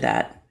leads up to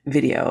that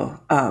video.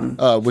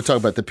 We're talking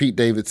about the Pete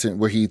Davidson,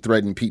 where he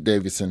threatened Pete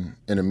Davidson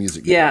in a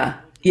music video.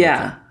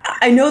 Yeah. Okay.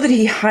 I know that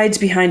he hides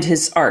behind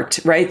his art,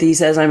 right? He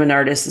says, I'm an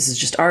artist, this is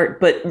just art.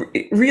 But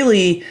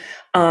really,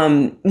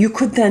 you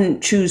could then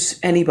choose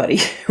anybody,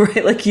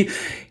 right? Like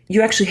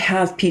you actually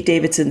have Pete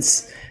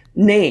Davidson's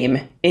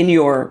name in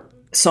your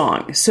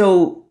song.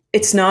 So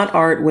it's not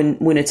art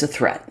when it's a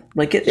threat.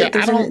 Like I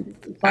don't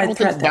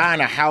think buying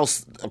a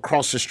house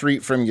across the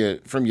street from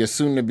your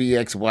soon-to-be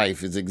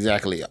ex-wife is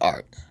exactly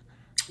art.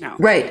 No.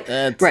 Right.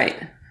 That's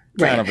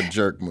kind of a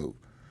jerk move.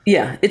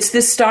 Yeah, it's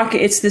this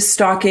stalking,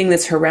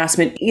 this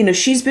harassment. You know,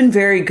 she's been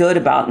very good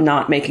about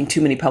not making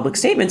too many public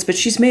statements, but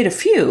she's made a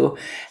few.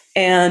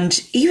 And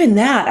even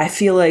that, I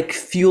feel like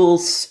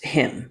fuels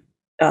him,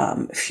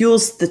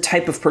 fuels the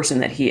type of person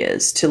that he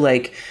is to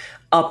like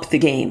up the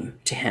game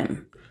to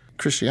him.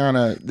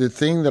 Christiana, the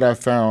thing that I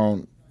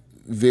found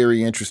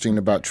very interesting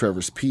about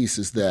Trevor's piece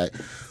is that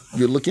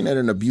you're looking at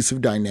an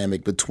abusive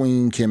dynamic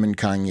between Kim and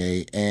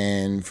Kanye.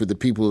 And for the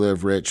people that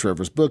have read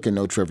Trevor's book and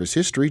know Trevor's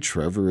history,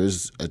 Trevor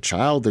is a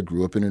child that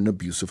grew up in an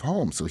abusive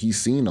home. So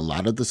he's seen a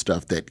lot of the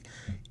stuff that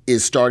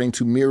is starting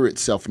to mirror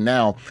itself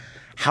now.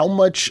 How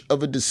much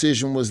of a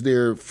decision was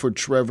there for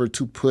Trevor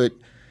to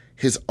put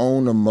his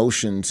own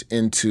emotions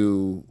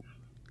into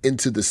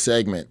the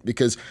segment?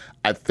 Because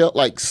I felt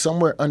like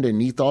somewhere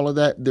underneath all of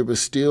that, there was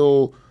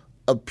still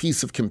a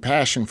piece of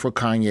compassion for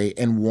Kanye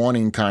and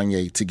wanting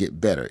Kanye to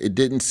get better. It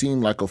didn't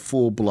seem like a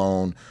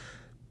full-blown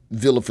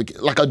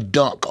vilification, like a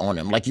dunk on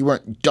him. Like you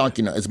weren't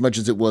dunking as much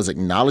as it was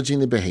acknowledging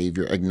the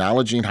behavior,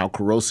 acknowledging how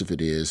corrosive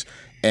it is,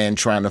 and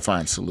trying to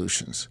find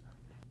solutions.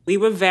 We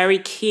were very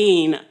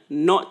keen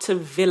not to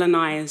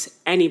villainize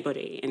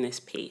anybody in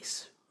this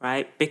piece,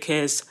 right?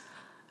 Because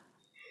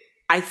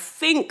I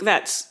think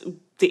that's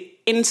the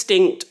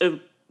instinct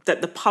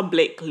that the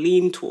public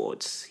lean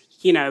towards.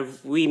 You know,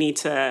 we need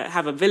to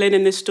have a villain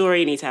in this story,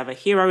 we need to have a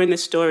hero in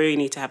this story, we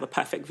need to have a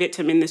perfect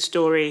victim in this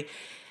story.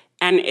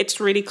 And it's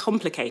really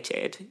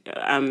complicated.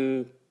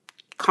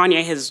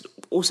 Kanye has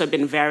also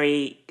been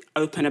very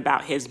open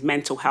about his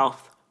mental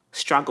health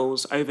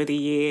struggles over the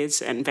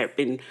years and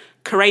been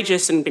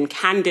courageous and been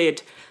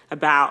candid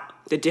about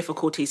the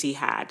difficulties he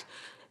had.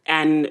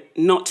 And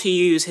not to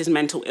use his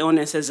mental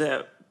illness as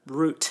a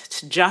route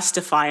to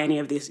justify any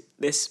of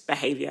this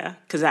behavior,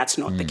 because that's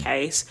not the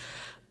case.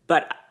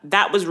 But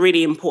that was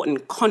really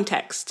important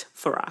context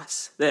for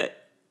us,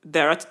 that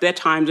there are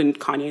times when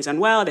Kanye's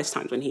unwell, there's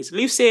times when he's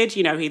lucid,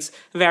 he's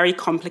a very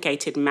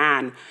complicated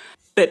man.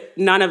 But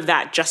none of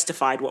that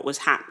justified what was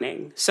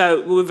happening.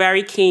 So we were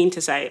very keen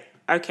to say,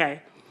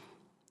 okay,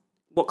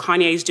 what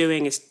Kanye is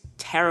doing is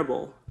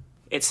terrible.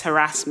 It's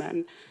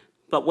harassment.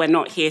 But we're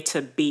not here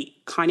to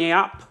beat Kanye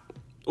up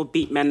or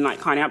beat men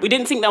like Kanye up. We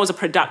didn't think that was a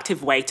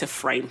productive way to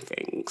frame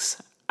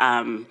things.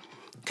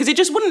 Because it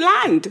just wouldn't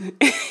land.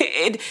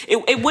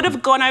 It would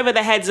have gone over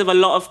the heads of a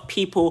lot of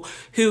people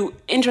who,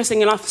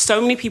 interesting enough,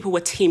 so many people were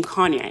Team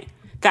Kanye.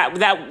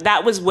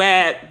 That was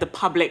where the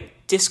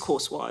public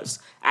discourse was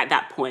at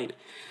that point.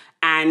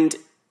 And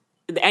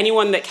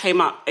anyone that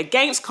came up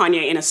against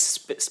Kanye in a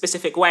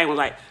specific way and was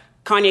like,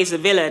 Kanye's the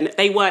villain,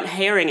 they weren't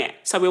hearing it.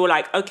 So we were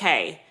like,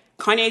 okay,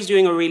 Kanye's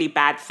doing a really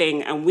bad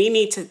thing, and we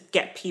need to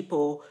get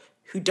people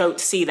who don't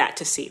see that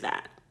to see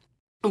that.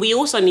 we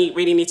also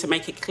really need to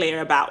make it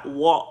clear about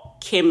what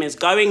Kim is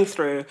going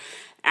through.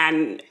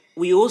 And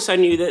we also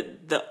knew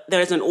that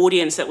there's an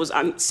audience that was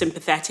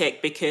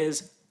unsympathetic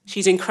because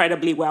she's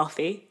incredibly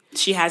wealthy.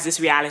 She has this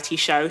reality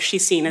show.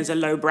 She's seen as a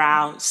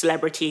lowbrow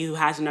celebrity who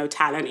has no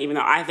talent, even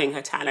though I think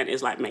her talent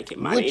is like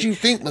making money. What you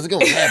think was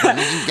going to happen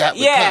when you got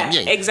with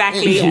Kanye?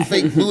 Exactly. You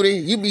fake booty.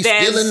 You be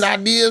stealing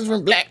ideas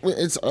from black.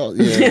 There's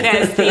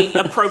the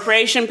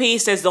appropriation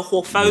piece. There's the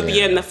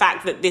whorephobia and the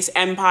fact that this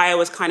empire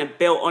was kind of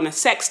built on a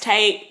sex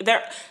tape.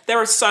 There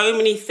are so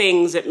many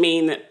things that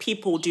mean that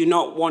people do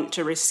not want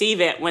to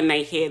receive it when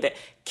they hear that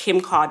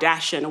Kim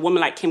Kardashian, a woman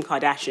like Kim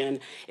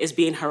Kardashian, is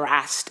being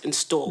harassed and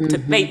stalked.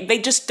 Mm-hmm. They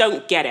just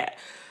don't get it.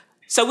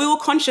 So we were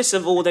conscious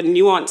of all the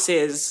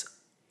nuances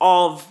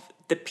of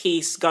the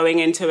piece going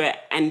into it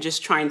and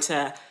just trying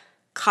to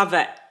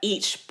cover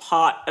each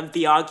part of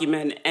the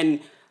argument. And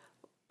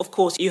of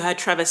course, you heard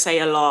Trevor say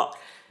a lot,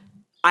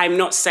 I'm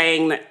not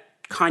saying that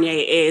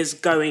Kanye is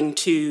going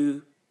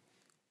to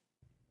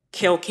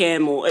kill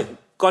Kim, or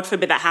God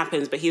forbid that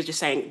happens, but he was just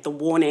saying the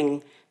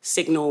warning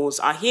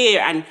signals are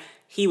here. And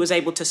he was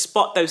able to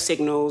spot those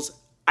signals,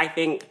 I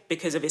think,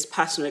 because of his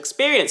personal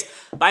experience.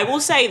 But I will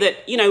say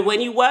that,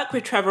 when you work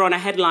with Trevor on a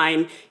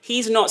headline,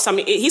 he's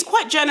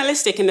quite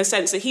journalistic in the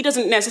sense that he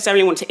doesn't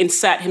necessarily want to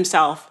insert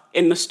himself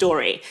in the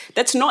story.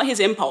 That's not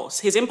his impulse.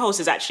 His impulse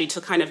is actually to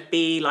kind of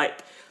be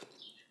like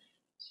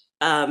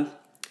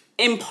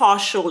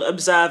impartial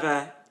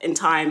observer in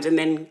times, and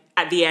then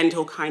at the end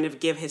he'll kind of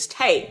give his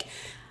take.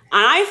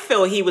 And I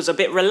feel he was a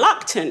bit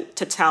reluctant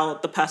to tell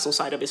the personal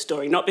side of his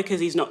story, not because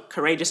he's not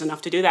courageous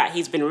enough to do that.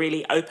 He's been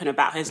really open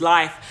about his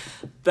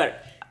life,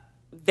 but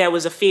there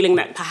was a feeling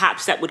that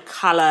perhaps that would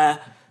color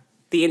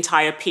the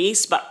entire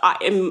piece. But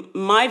in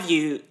my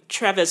view,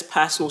 Trevor's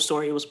personal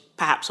story was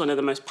perhaps one of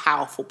the most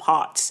powerful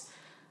parts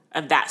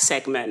of that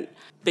segment,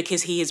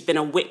 because he has been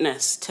a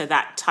witness to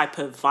that type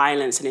of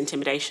violence and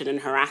intimidation and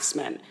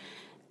harassment.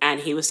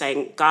 And he was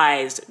saying,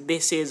 guys,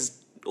 this is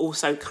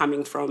also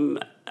coming from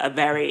a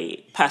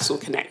very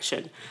personal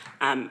connection.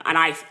 And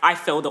I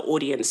feel the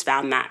audience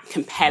found that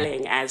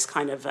compelling as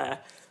kind of a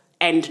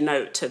end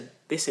note to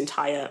this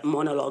entire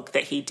monologue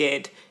that he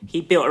did. He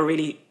built a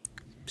really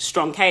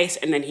strong case,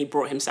 and then he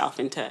brought himself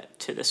into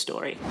the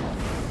story.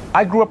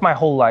 I grew up my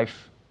whole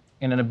life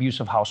in an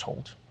abusive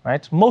household,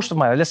 right? Most of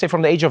my life, let's say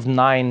from the age of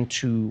 9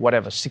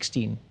 to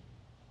 16.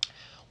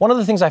 One of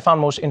the things I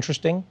found most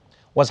interesting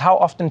was how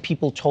often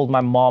people told my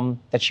mom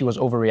that she was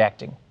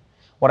overreacting.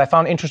 What I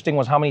found interesting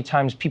was how many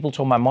times people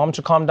told my mom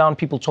to calm down,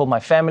 people told my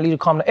family to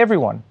calm down,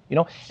 everyone,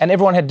 and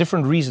everyone had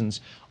different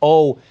reasons.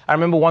 Oh, I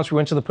remember once we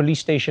went to the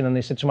police station and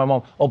they said to my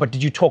mom, oh, but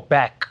did you talk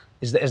back?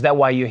 Is that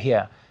why you're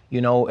here?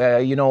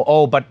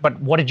 Oh, but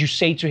what did you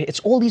say to him? It's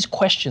all these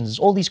questions,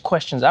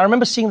 I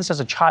remember seeing this as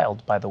a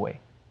child, by the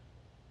way.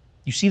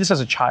 You see this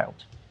as a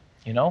child,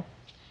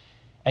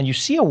 and you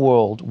see a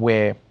world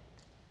where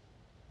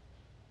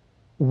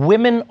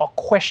women are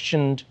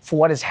questioned for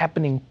what is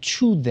happening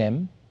to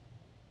them,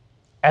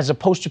 as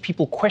opposed to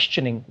people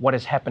questioning what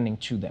is happening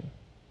to them.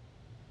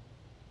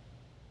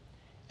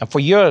 And for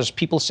years,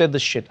 people said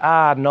this shit.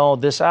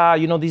 This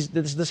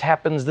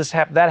happens,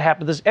 that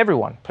happens, this,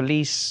 everyone,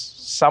 police,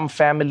 some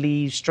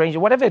family, stranger,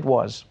 whatever it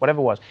was.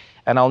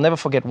 And I'll never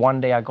forget, one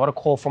day I got a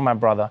call from my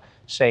brother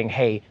saying,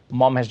 hey,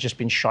 mom has just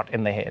been shot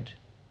in the head.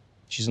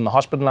 She's in the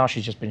hospital now,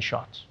 she's just been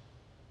shot.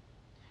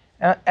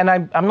 And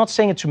I'm not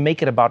saying it to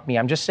make it about me,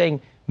 I'm just saying,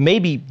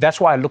 maybe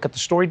that's why I look at the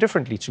story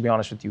differently, to be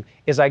honest with you,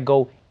 is I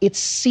go, it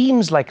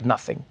seems like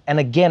nothing. And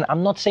again,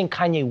 I'm not saying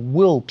Kanye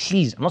will,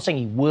 please. I'm not saying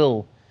he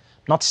will.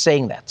 I'm not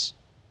saying that.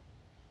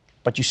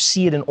 But you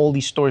see it in all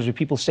these stories where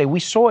people say,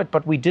 we saw it,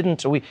 but we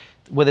didn't.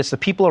 Whether it's the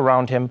people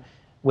around him,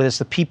 whether it's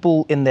the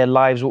people in their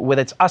lives,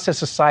 whether it's us as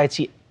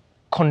society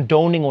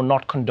condoning or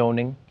not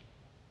condoning.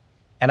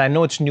 And I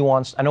know it's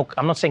nuanced.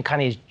 I'm not saying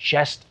Kanye is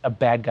just a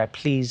bad guy,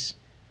 please.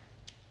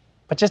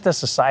 But just as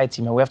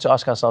society, man, we have to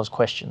ask ourselves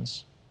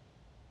questions.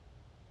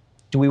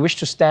 Do we wish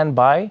to stand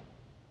by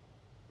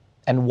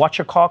and watch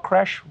a car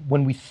crash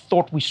when we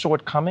thought we saw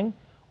it coming?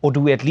 Or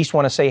do we at least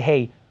want to say,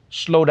 hey,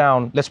 slow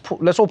down,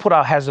 let's all put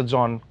our hazards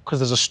on because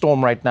there's a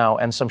storm right now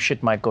and some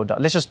shit might go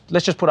down. Let's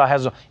just put our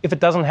hazards on. If it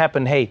doesn't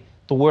happen, hey,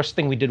 the worst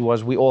thing we did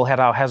was we all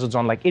had our hazards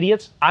on like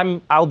idiots.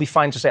 I'll be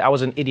fine to say I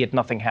was an idiot,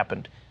 nothing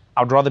happened.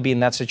 I'd rather be in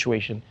that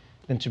situation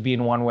than to be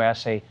in one where I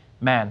say,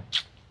 man,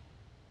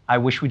 I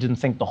wish we didn't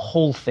think the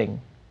whole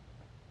thing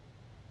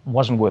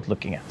wasn't worth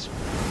looking at.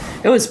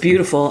 It was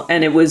beautiful.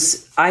 And it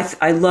was,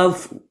 I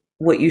love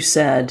what you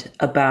said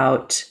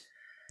about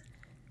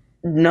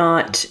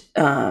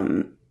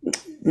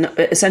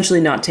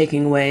essentially not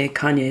taking away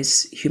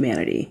Kanye's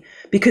humanity,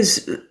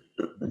 because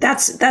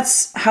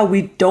that's how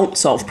we don't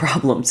solve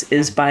problems,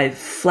 is by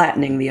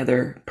flattening the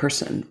other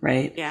person,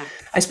 right? Yeah.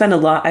 I've spent a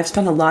lot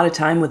of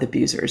time with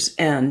abusers,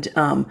 and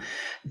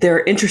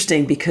they're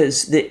interesting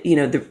because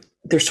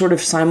they're sort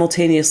of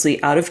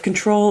simultaneously out of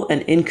control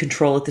and in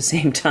control at the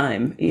same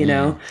time, you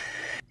know?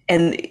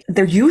 And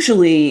they're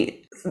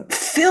usually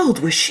filled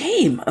with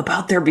shame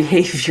about their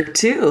behavior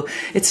too.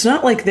 It's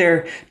not like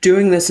they're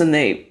doing this and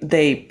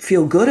they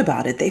feel good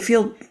about it. They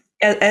feel,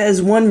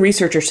 as one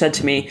researcher said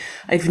to me,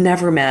 I've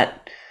never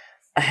met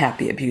a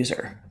happy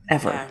abuser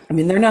ever. Yeah. I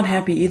mean, they're not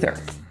happy either.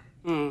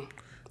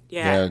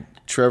 Yeah,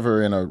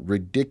 Trevor, in a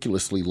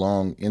ridiculously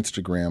long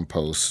Instagram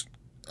post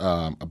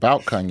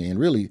about Kanye, and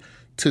really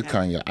to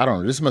Kanye, I don't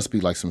know, this must be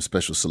like some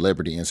special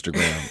celebrity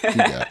Instagram he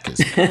got, because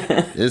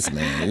this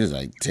man is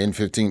like 10,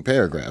 15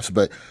 paragraphs.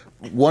 But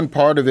one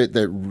part of it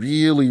that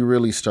really,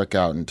 really stuck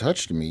out and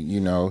touched me,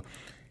 you know,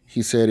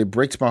 he said, "It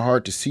breaks my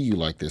heart to see you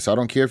like this. I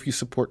don't care if you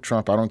support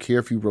Trump. I don't care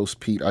if you roast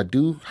Pete. I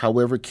do,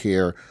 however,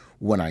 care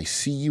when I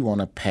see you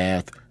on a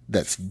path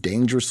that's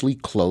dangerously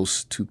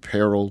close to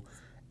peril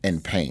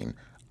and pain.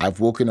 I've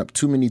woken up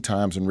too many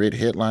times and read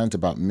headlines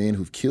about men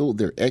who've killed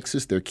their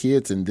exes, their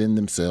kids, and then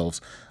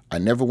themselves. I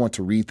never want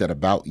to read that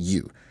about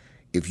you.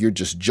 If you're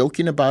just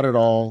joking about it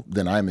all,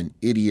 then I'm an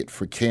idiot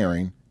for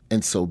caring,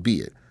 and so be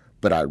it.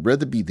 But I'd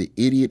rather be the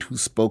idiot who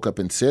spoke up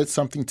and said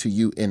something to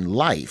you in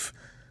life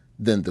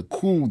than the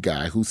cool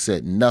guy who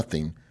said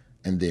nothing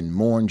and then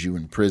mourned you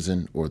in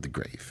prison or the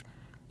grave."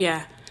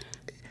 Yeah.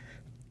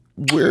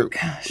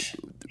 Gosh,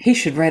 he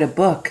should write a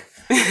book.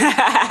 It's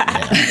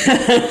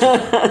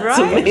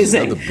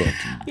amazing.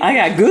 I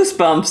got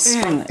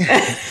goosebumps from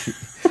that.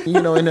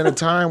 You know, and in a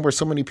time where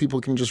so many people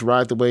can just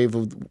ride the wave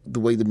of the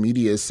way the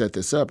media has set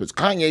this up, it's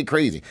Kanye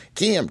crazy,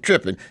 Kim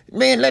tripping.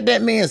 Man, let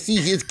that man see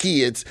his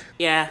kids.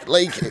 Yeah.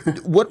 Like,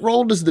 what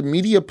role does the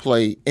media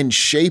play in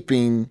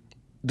shaping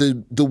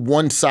the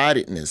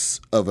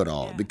one-sidedness of it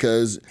all?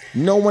 Because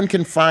no one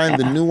can find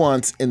the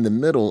nuance in the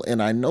middle,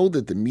 and I know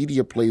that the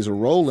media plays a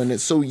role in it.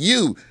 So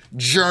you,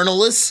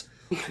 journalists,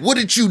 what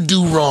did you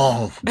do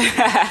wrong?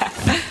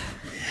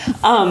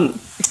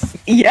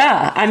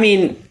 Yeah, I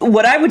mean,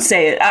 what I would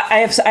say, I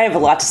have a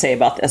lot to say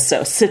about this,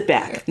 so sit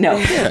back. No.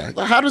 Yeah.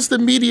 How does the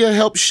media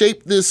help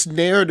shape this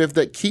narrative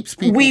that keeps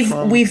people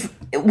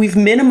We've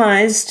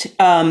minimized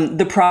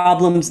the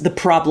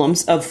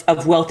problems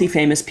of wealthy,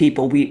 famous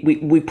people.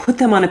 We put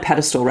them on a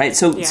pedestal, right?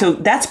 So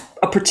that's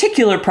a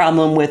particular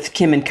problem with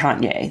Kim and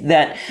Kanye,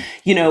 that,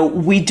 you know,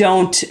 we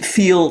don't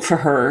feel for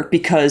her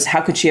because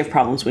how could she have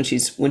problems when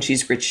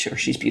she's rich or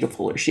she's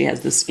beautiful or she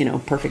has this, you know,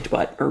 perfect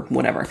butt or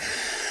whatever.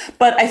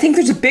 But I think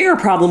there's a bigger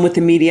problem with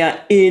the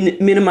media in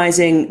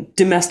minimizing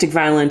domestic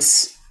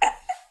violence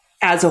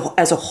as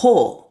a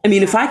whole. I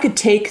mean, if I could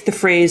take the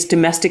phrase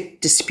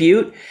domestic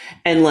dispute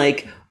and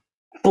like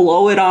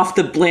blow it off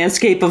the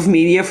landscape of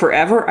media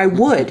forever, I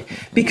would,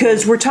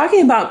 because we're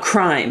talking about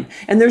crime,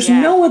 and there's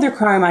no other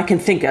crime I can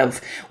think of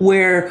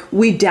where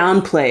we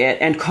downplay it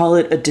and call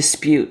it a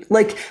dispute.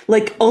 Like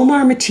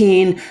Omar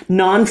Mateen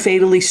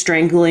non-fatally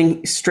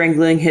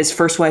strangling his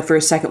first wife or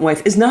his second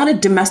wife is not a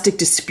domestic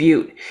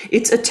dispute.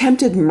 It's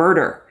attempted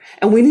murder,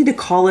 and we need to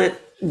call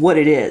it what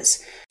it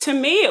is. To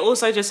me, it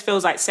also just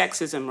feels like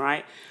sexism,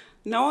 right?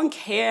 No one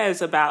cares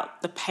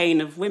about the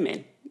pain of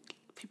women.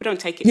 People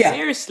don't take it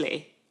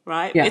seriously.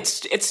 Right? Yeah.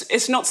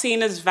 It's not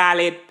seen as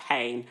valid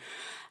pain.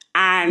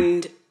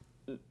 And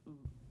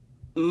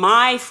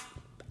my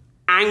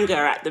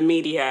anger at the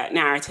media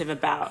narrative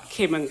about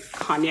Kim and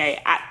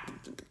Kanye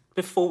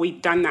before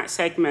we'd done that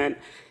segment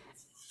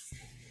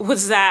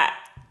was that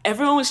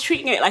everyone was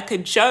treating it like a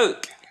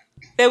joke.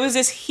 There was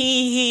this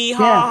hee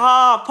ha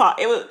ha part.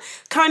 It was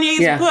Kanye's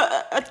put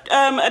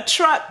a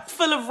truck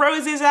full of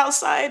roses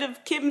outside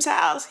of Kim's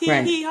house.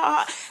 Hee ha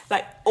ha.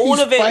 Like all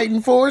of it. He's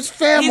fighting for his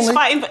family. He's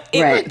fighting.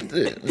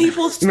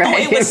 People thought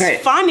it was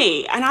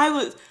funny, and I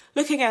was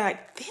looking at it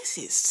like, this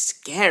is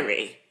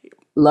scary.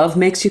 Love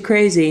makes you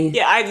crazy.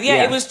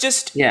 It was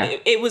just.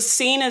 It was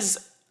seen as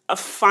a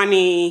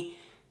funny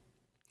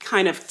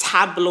kind of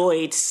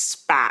tabloid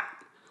spat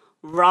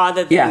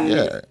rather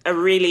than a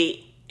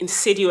really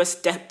insidious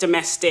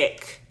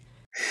domestic.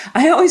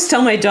 I always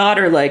tell my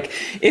daughter, like,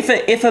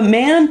 if a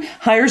man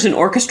hires an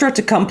orchestra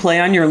to come play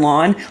on your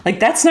lawn, like,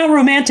 that's not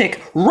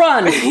romantic.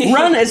 Run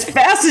as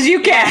fast as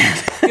you can.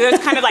 Those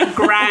kind of like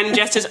grand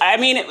gestures. I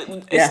mean,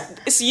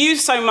 it's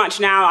used so much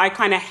now. I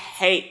kind of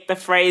hate the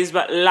phrase,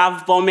 but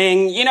love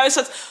bombing, you know,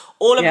 so it's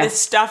all of this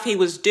stuff he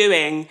was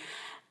doing.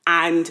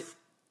 And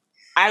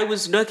I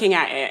was looking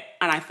at it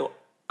and I thought,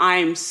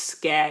 I'm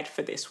scared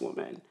for this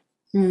woman.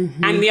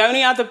 Mm-hmm. And the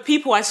only other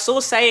people I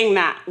saw saying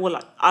that were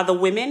like other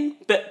women,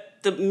 but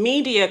the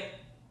media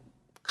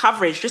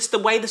coverage, just the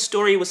way the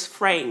story was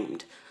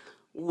framed,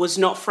 was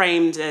not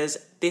framed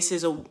as this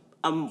is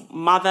a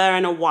mother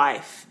and a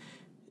wife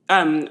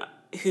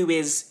who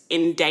is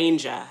in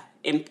danger,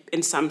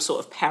 in some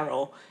sort of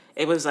peril.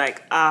 It was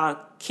like,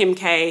 Kim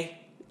K,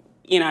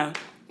 you know,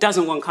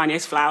 doesn't want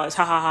Kanye's flowers.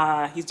 Ha ha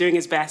ha, he's doing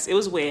his best. It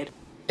was weird.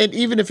 And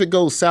even if it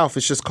goes south,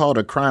 it's just called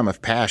a crime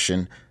of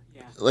passion.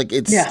 Like,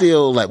 it's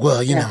still like,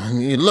 well, you know,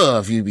 you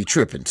love, you be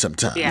tripping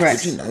sometimes. Yeah.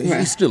 But, you know,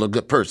 he's still a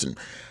good person.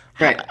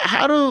 Right.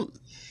 How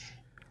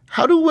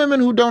do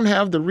women who don't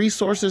have the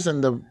resources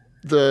and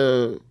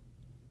the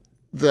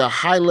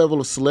high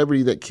level of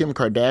celebrity that Kim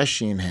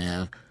Kardashian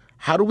have,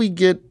 how do we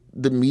get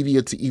the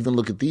media to even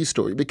look at these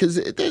stories? Because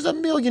there's a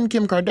million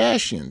Kim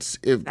Kardashians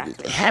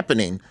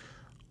happening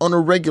on a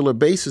regular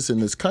basis in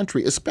this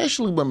country,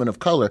 especially women of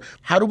color.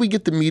 How do we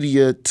get the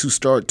media to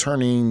start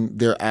turning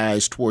their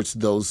eyes towards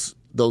those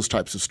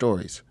types of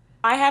stories?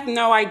 I have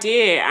no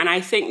idea. And I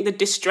think the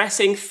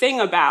distressing thing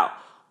about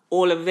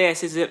all of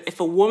this is that if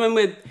a woman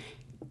with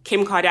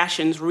Kim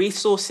Kardashian's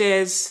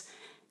resources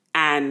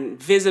and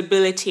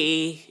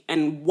visibility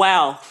and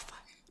wealth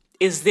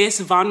is this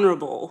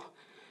vulnerable,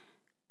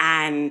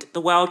 and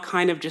the world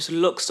kind of just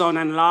looks on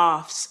and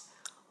laughs,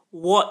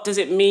 what does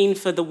it mean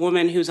for the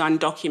woman who's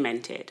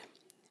undocumented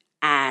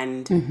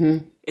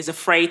and is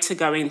afraid to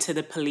go into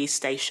the police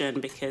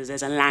station because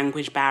there's a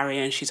language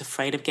barrier and she's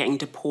afraid of getting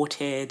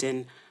deported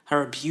and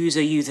her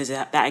abuser uses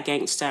that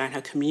against her and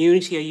her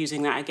community are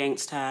using that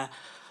against her?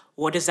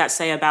 What does that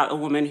say about a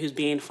woman who's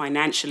being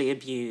financially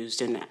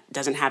abused and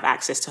doesn't have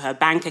access to her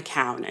bank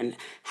account and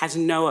has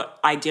no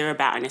idea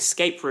about an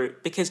escape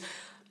route? Because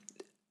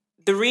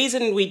the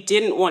reason we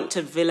didn't want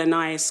to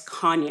villainize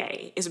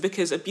Kanye is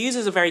because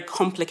abusers are very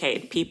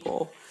complicated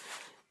people.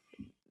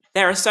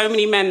 There are so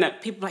many men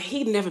that people are like,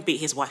 he'd never beat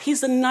his wife.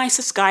 He's the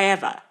nicest guy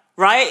ever,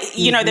 right?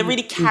 You know, they're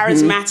really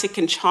charismatic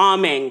and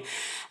charming.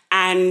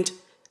 And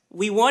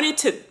we wanted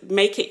to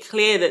make it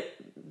clear that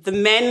the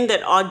men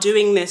that are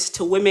doing this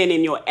to women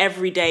in your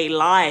everyday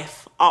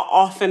life are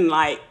often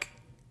like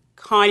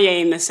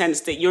Kanye in the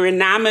sense that you're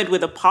enamored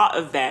with a part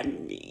of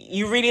them.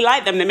 You really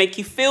like them. They make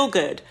you feel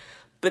good.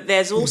 But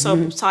there's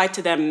also a side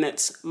to them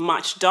that's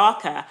much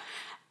darker.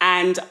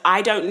 And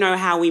I don't know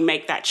how we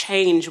make that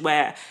change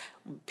where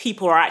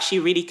people are actually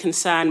really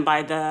concerned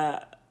about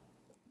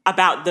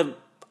the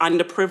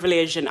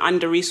underprivileged and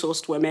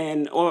under-resourced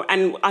women,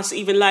 and us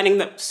even learning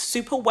that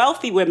super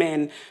wealthy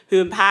women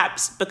who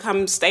perhaps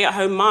become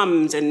stay-at-home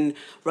mums and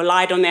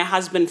relied on their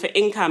husband for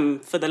income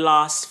for the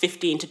last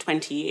 15 to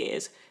 20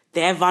 years,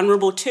 they're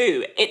vulnerable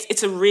too.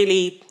 It's a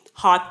really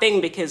hard thing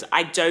because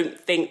I don't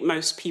think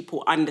most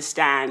people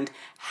understand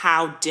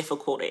how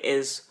difficult it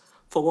is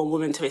for a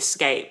woman to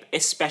escape,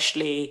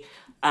 especially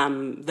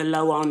the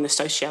lower on the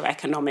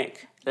socioeconomic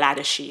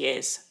ladder she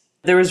is.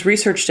 There was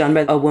research done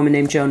by a woman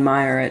named Joan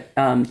Meyer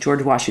at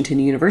George Washington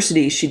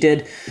University. She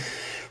did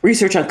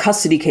research on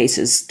custody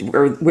cases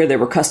where there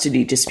were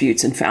custody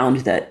disputes and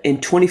found that in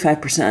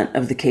 25%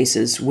 of the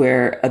cases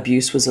where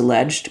abuse was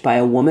alleged by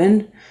a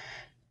woman,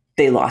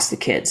 they lost the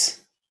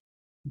kids.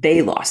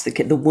 They lost the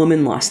kid. The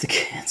woman lost the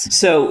kids.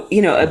 So,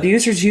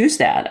 abusers use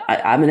that.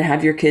 I'm going to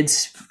have your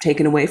kids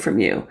taken away from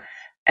you.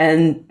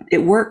 And it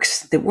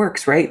works. It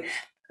works, right?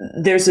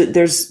 There's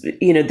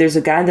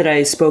a guy that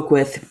I spoke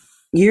with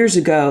years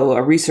ago,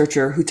 a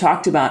researcher who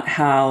talked about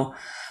how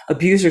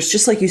abusers,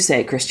 just like you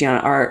say,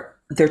 Christiana,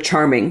 they're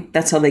charming.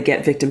 That's how they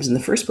get victims in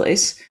the first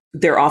place.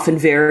 They're often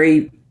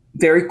very,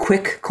 very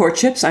quick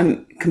courtships.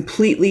 I'm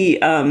completely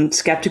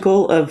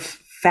skeptical of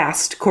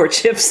fast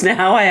courtships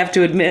now, I have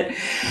to admit.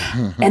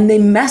 And they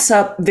mess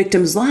up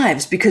victims'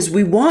 lives because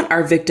we want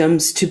our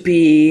victims to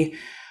be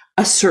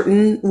a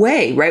certain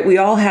way, right? We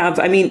all have,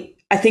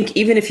 I think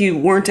even if you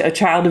weren't a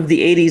child of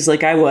the 80s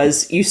like I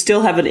was, you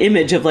still have an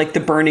image of like the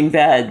burning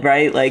bed,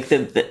 right? Like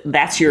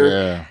that's your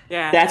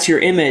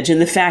image.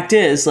 And the fact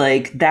is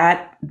like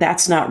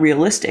that's not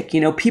realistic.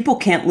 People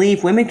can't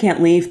leave, women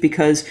can't leave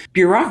because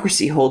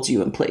bureaucracy holds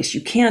you in place.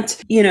 You can't,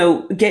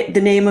 get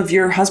the name of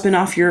your husband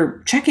off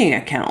your checking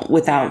account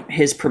without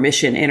his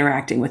permission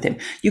interacting with him.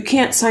 You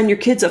can't sign your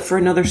kids up for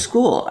another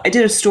school. I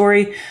did a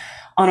story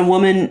on a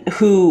woman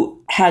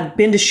who had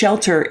been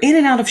to in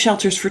and out of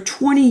shelters for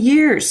 20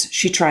 years.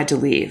 She tried to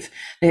leave.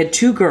 They had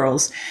 2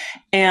 girls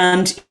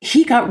and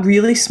he got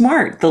really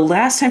smart. The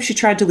last time she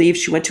tried to leave,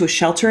 she went to a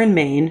shelter in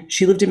Maine.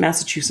 She lived in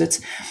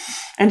Massachusetts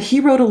and he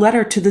wrote a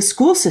letter to the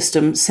school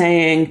system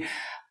saying,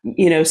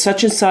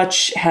 such and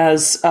such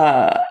has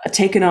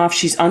taken off.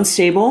 She's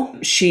unstable.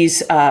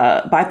 She's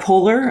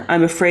bipolar.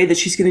 I'm afraid that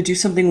she's going to do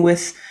something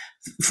with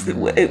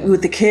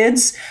the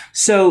kids.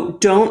 So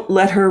don't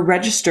let her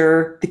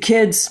register the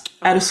kids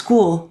at a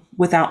school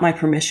without my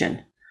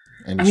permission.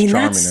 And he's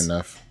charming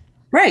enough.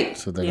 Right.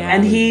 So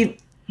and he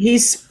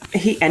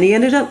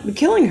ended up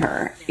killing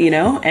her,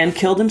 and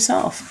killed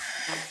himself.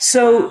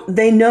 So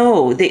they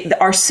know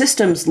our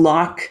systems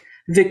lock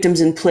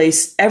victims in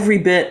place every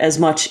bit as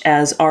much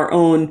as our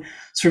own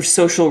sort of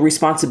social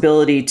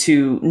responsibility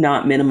to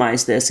not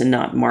minimize this and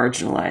not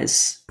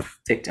marginalize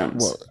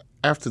victims. Well,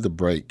 after the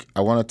break,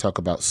 I want to talk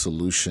about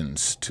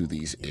solutions to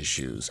these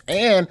issues.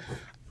 And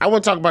I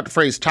want to talk about the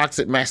phrase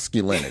toxic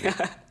masculinity.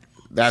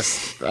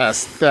 That's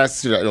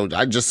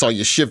I just saw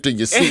you shifting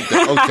your seat.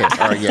 Okay,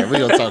 all right, yeah, we're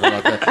going to talk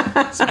about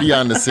that. It's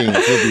Beyond the Scenes.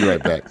 We'll be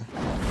right back.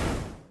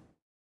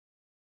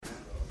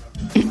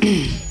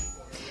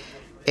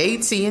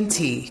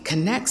 AT&T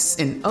connects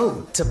an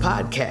ode to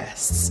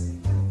podcasts.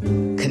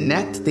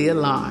 Connect the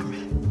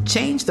alarm.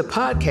 Change the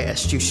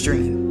podcast you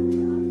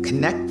stream.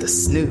 Connect the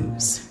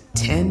snooze.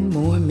 10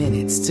 more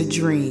minutes to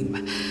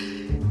dream.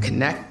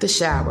 Connect the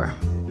shower.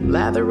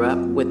 Lather up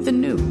with the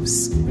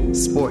news,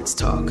 sports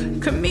talk,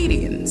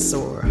 comedians,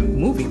 or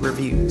movie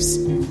reviews.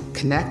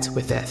 Connect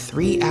with that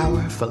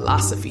 3-hour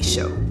philosophy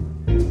show.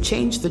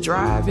 Change the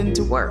drive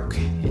into work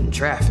in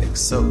traffic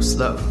so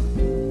slow.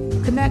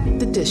 Connect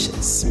the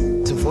dishes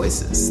to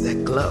voices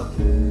that glow.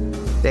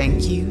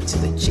 Thank you to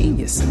the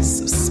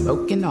geniuses of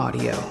spoken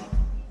audio.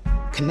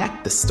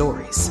 Connect the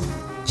stories.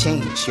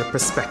 Change your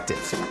perspective.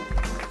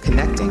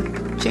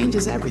 Connecting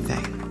changes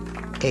everything.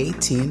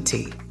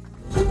 AT&T.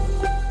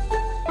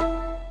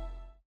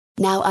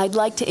 Now I'd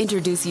like to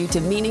introduce you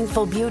to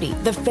Meaningful Beauty,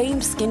 the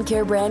famed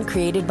skincare brand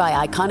created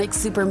by iconic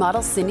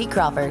supermodel Cindy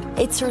Crawford.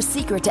 It's her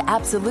secret to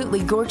absolutely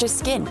gorgeous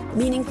skin.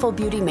 Meaningful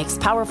Beauty makes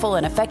powerful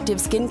and effective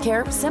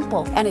skincare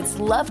simple, and it's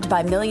loved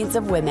by millions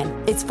of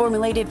women. It's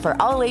formulated for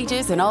all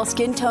ages and all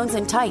skin tones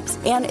and types,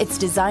 and it's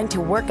designed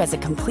to work as a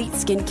complete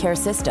skincare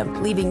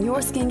system, leaving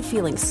your skin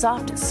feeling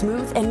soft,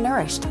 smooth, and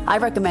nourished. I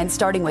recommend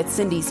starting with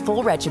Cindy's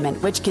full regimen,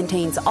 which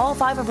contains all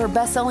 5 of her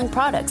best-selling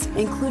products,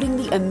 including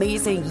the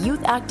amazing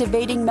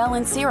youth-activating Melon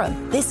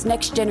Serum. This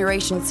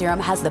next-generation serum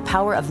has the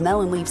power of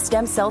melon leaf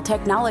stem cell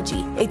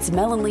technology. It's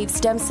melon leaf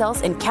stem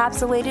cells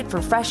encapsulated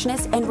for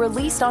freshness and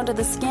released onto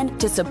the skin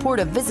to support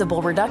a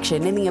visible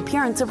reduction in the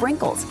appearance of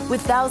wrinkles. With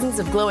thousands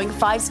of glowing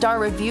 5-star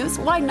reviews,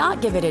 why not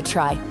give it a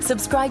try?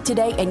 Subscribe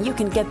today and you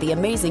can get the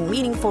amazing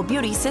Meaningful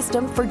Beauty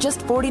system for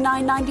just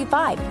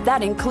 $49.95.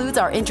 That includes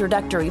our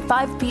introductory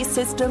 5-piece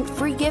system,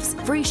 free gifts,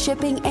 free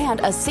shipping,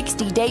 and a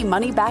 60-day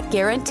money-back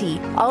guarantee.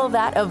 All of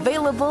that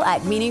available at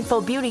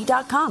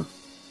meaningfulbeauty.com.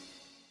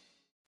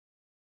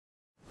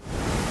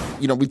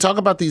 You know, we talk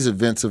about these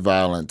events of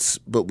violence,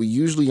 but we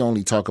usually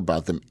only talk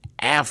about them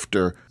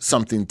after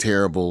something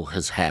terrible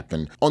has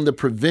happened. On the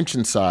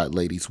prevention side,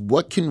 ladies,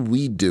 what can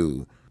we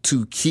do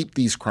to keep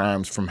these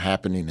crimes from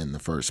happening in the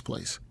first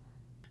place?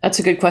 That's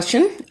a good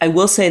question. I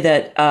will say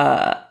that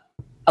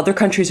other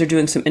countries are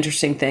doing some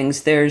interesting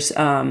things. There's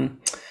in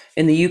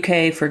the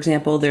UK, for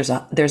example, there's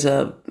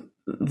a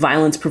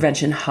violence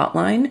prevention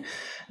hotline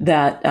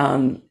that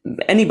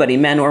anybody,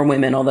 men or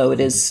women, although it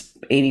is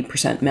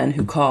 80% men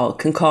who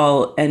can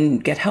call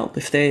and get help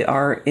if they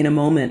are in a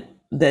moment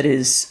that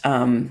is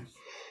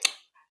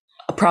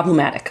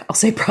problematic. I'll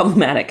say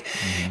problematic.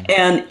 Mm-hmm.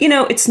 And, you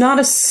know, it's not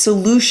a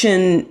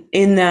solution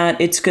in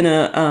that it's going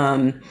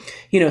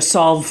to,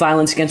 solve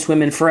violence against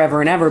women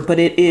forever and ever, but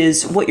it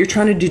is what you're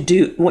trying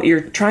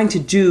to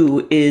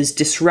do is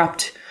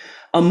disrupt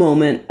a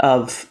moment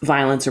of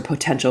violence or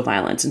potential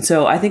violence. And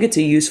so I think it's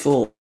a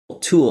useful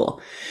tool.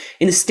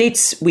 In the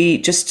States, we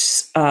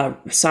just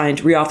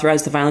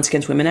reauthorized the Violence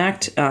Against Women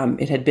Act.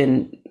 It had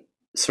been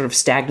sort of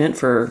stagnant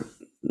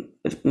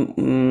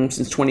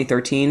since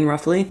 2013,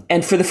 roughly.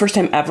 And for the first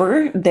time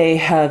ever, they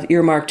have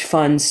earmarked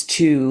funds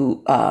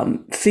to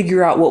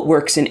figure out what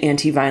works in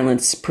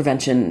anti-violence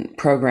prevention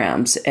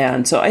programs.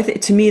 And so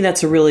to me,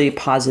 that's a really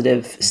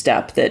positive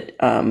step that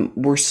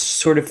we're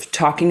sort of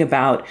talking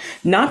about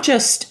not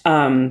just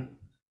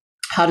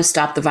how to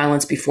stop the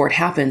violence before it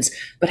happens,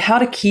 but how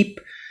to keep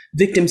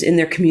victims in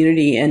their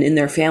community and in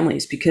their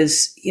families,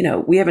 because, you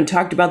know, we haven't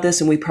talked about this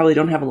and we probably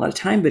don't have a lot of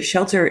time, but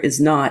shelter is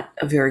not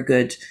a very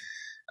good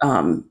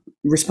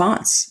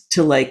response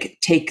to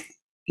take,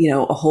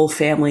 a whole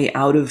family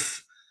out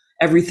of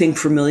everything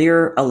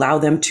familiar, allow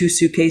them 2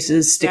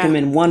 suitcases, stick them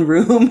in one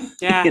room,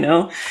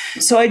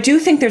 So I do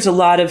think there's a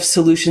lot of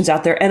solutions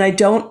out there. And I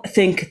don't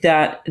think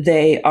that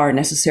they are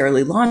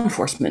necessarily law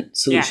enforcement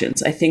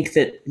solutions. Yeah. I think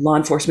that law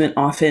enforcement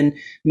often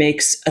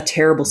makes a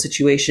terrible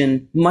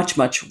situation much,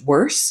 much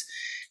worse.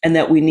 And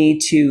that we need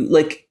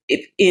to,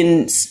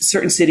 in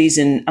certain cities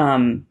in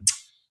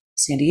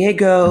San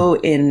Diego,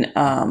 in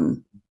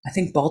I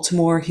think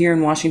Baltimore, here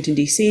in Washington,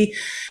 D.C.,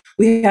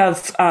 we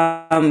have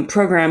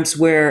programs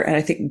where, and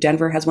I think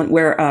Denver has one,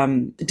 where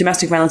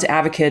domestic violence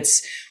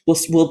advocates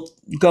will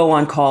go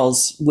on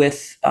calls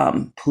with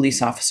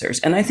police officers.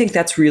 And I think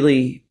that's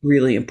really,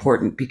 really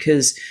important,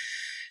 because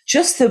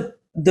just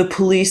the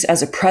police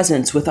as a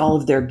presence with all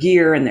of their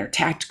gear and their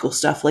tactical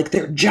stuff,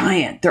 they're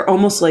giant. They're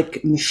almost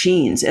like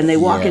machines. And they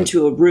walk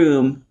into a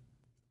room,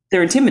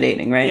 they're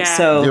intimidating, right? Yeah.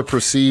 So they're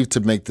perceived to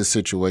make the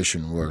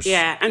situation worse.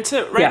 Yeah. And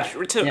to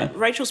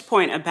Rachel's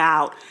point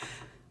about,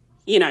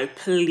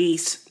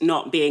 police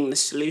not being the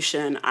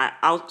solution,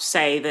 I'll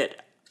say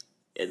that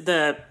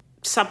the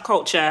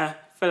subculture,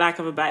 for lack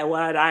of a better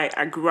word,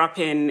 I grew up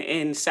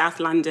in South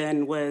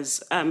London,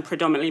 was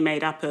predominantly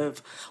made up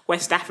of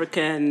West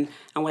African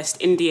and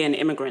West Indian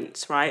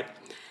immigrants, right?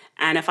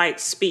 And if I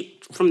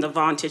speak from the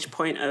vantage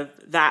point of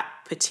that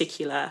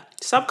particular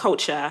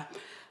subculture,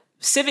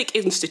 civic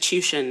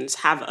institutions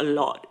have a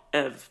lot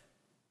of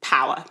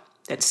power,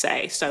 let's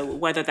say. So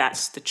whether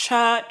that's the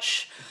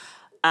church,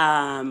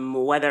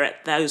 whether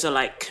those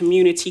are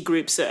community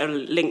groups that are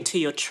linked to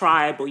your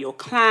tribe or your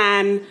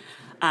clan,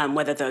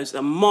 whether those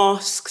are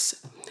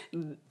mosques,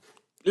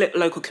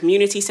 local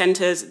community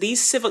centers,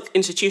 these civic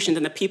institutions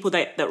and the people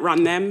that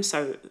run them,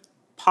 so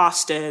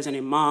pastors and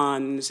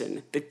imams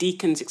and the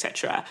deacons,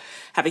 etc.,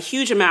 have a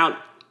huge amount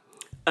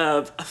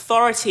of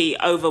authority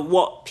over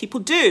what people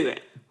do,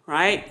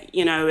 right?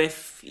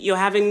 If you're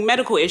having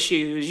medical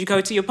issues, you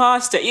go to your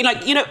pastor.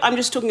 I'm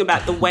just talking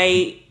about the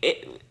way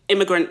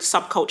immigrant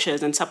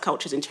subcultures and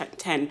subcultures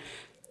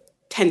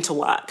tend to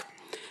work.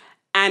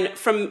 And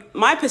from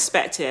my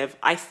perspective,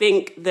 I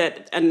think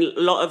that a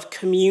lot of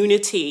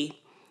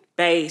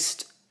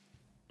community-based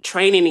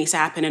training needs to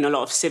happen in a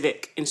lot of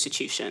civic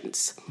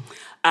institutions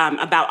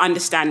about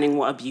understanding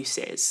what abuse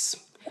is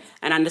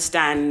and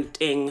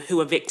understanding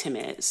who a victim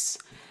is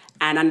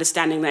and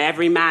understanding that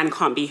every man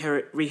can't be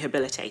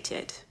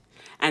rehabilitated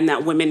and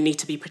that women need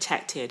to be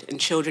protected and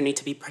children need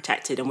to be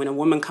protected. And when a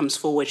woman comes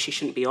forward, she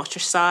shouldn't be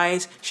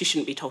ostracized. She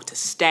shouldn't be told to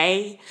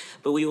stay.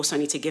 But we also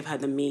need to give her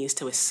the means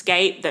to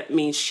escape. That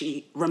means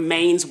she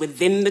remains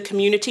within the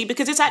community,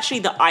 because it's actually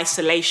the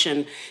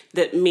isolation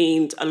that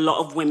means a lot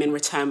of women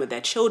return with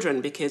their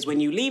children, because when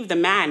you leave the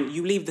man,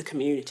 you leave the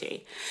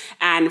community.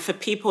 And for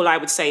people, I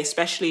would say,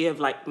 especially of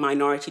like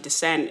minority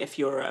descent, if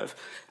you're of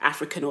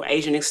African or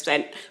Asian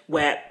descent,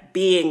 where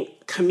being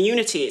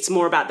community, it's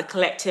more about the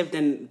collective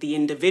than the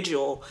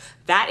individual,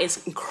 that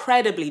is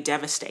incredibly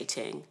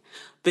devastating,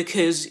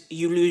 because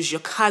you lose your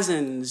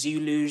cousins,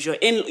 you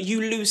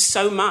lose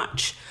so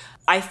much.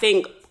 I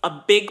think a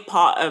big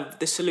part of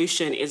the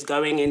solution is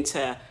going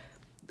into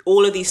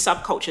all of these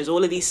subcultures,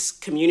 all of these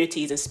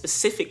communities, and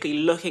specifically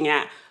looking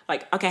at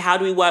okay, how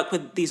do we work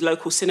with these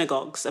local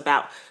synagogues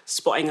about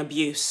spotting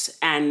abuse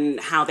and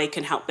how they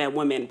can help their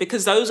women?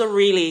 Because those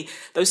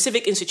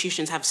civic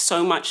institutions have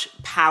so much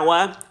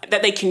power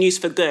that they can use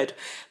for good,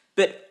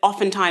 but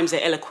oftentimes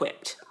they're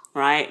ill-equipped,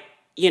 right?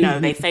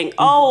 They think,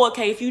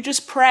 okay, if you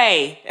just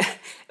pray,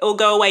 it'll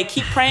go away.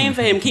 Keep praying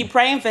for him,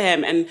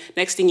 And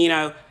next thing you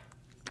know,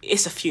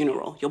 it's a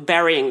funeral. You're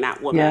burying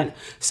that woman. Yeah.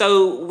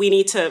 So we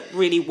need to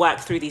really work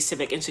through these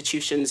civic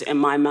institutions, in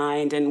my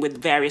mind, and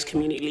with various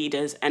community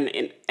leaders and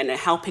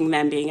helping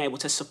them being able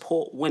to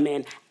support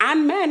women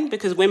and men,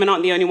 because women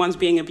aren't the only ones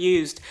being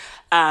abused,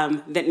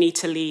 that need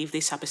to leave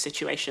these type of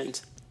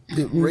situations.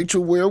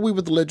 Rachel, where are we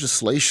with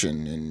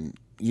legislation? And,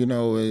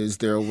 is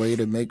there a way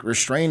to make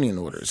restraining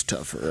orders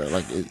tougher?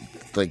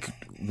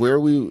 Where are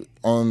we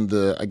on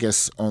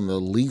the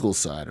legal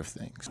side of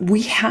things?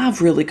 We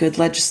have really good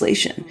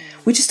legislation.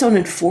 We just don't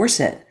enforce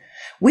it.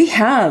 We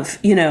have,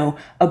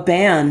 a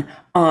ban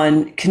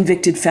on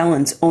convicted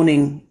felons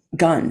owning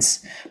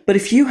guns. But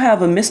if you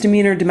have a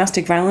misdemeanor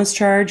domestic violence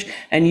charge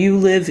and you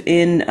live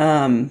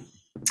in,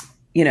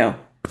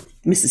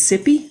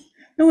 Mississippi,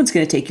 no one's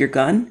going to take your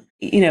gun.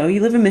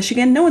 You live in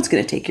Michigan, no one's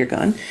going to take your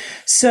gun.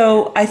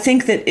 So I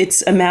think that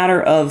it's a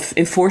matter of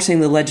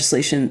enforcing the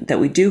legislation that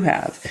we do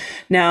have.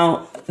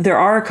 Now, there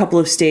are a couple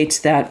of states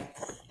that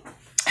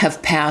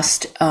have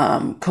passed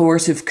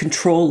coercive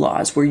control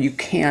laws where you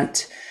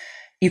can't,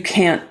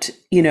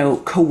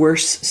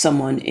 coerce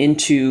someone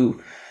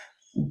into,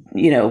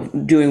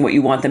 doing what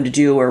you want them to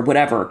do or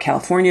whatever.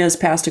 California has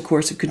passed a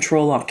coercive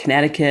control law,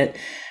 Connecticut.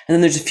 And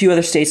then there's a few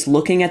other states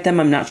looking at them.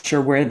 I'm not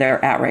sure where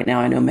they're at right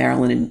now. I know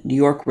Maryland and New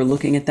York were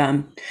looking at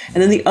them.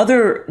 And then the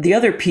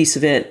other piece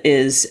of it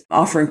is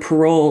offering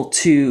parole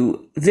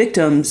to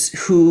victims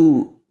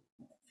who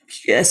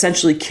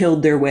essentially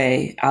killed their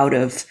way out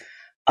of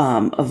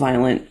a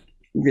violent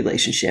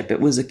relationship. It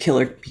was a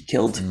killer be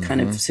killed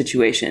kind of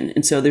situation.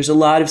 And so there's a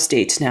lot of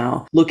states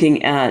now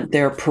looking at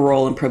their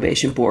parole and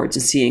probation boards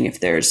and seeing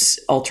if there's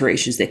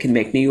alterations they can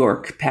make. New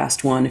York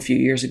passed one a few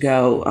years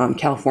ago.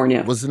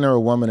 California. Wasn't there a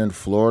woman in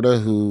Florida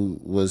who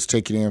was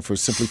taken in for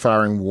simply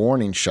firing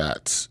warning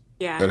shots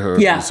at her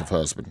abusive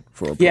husband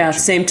for approaching? Yeah, the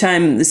same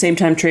time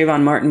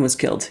Trayvon Martin was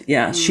killed.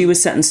 Yeah, she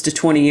was sentenced to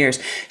 20 years.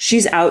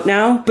 She's out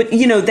now, but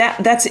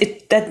that's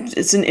it.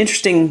 It's an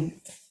interesting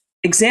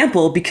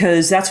example,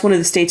 because that's one of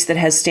the states that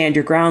has stand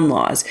your ground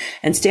laws,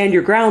 and stand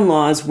your ground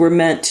laws were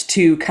meant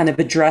to kind of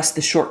address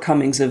the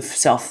shortcomings of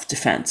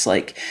self-defense.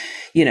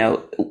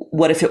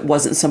 What if it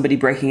wasn't somebody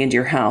breaking into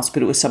your house,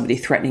 but it was somebody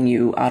threatening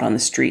you out on the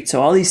street?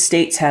 So all these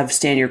states have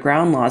stand your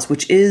ground laws,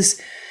 which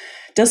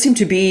does seem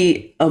to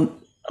be a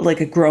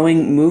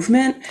growing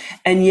movement.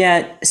 And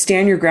yet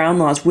stand your ground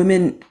laws,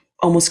 women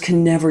almost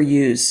can never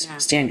use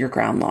stand your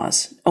ground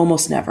laws,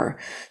 almost never.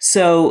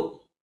 So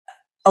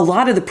a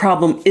lot of the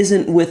problem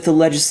isn't with the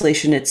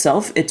legislation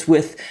itself. It's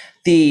with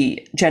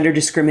the gender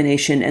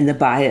discrimination and the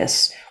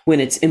bias when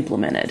it's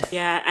implemented.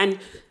 Yeah, and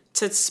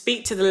to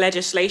speak to the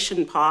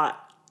legislation part,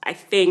 I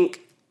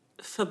think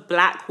for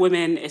Black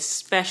women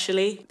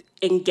especially,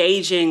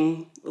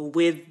 engaging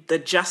with the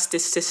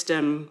justice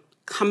system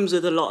comes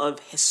with a lot of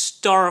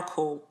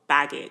historical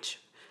baggage.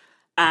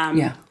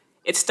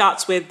 It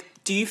starts with,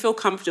 do you feel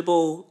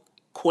comfortable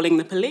calling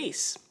the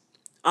police?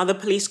 Are the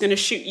police going to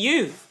shoot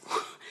you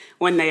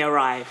when they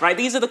arrive, right?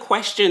 These are the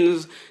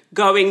questions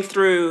going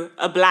through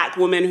a Black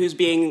woman who's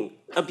being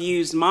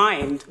abused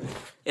mind.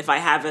 If I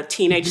have a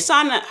teenage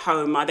son at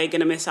home, are they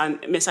going to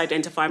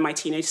misidentify my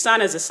teenage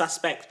son as a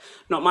suspect,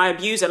 not my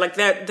abuser?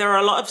 There are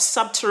a lot of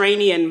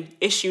subterranean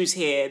issues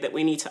here that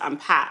we need to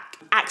unpack.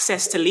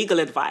 Access to legal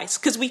advice,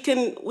 because we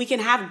can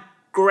have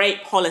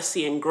great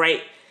policy and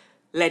great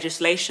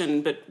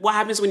legislation, but what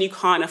happens when you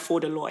can't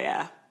afford a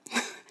lawyer?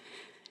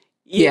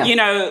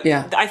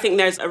 I think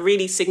there's a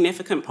really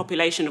significant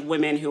population of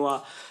women who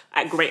are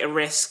at greater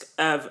risk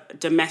of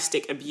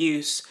domestic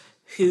abuse,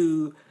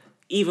 who,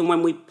 even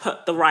when we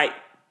put the right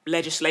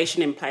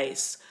legislation in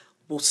place,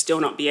 will still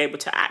not be able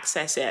to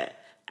access it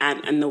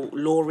and the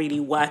law really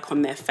work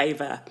on their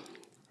favor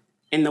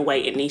in the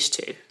way it needs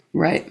to.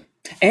 Right.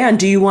 And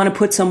do you want to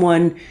put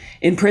someone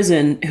in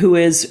prison who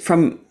is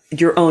from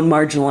your own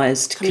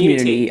marginalized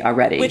community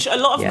already? Which a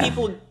lot of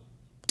people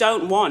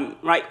don't want,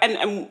 right?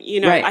 And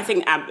right. I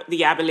think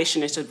the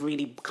abolitionists have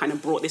really kind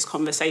of brought this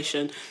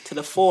conversation to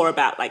the fore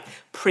about like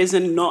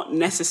prison not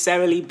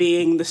necessarily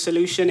being the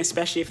solution,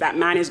 especially if that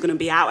man is going to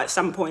be out at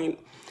some point.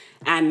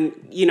 And,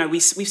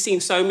 we've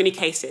seen so many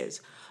cases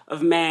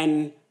of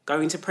men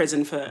going to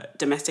prison for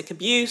domestic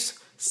abuse,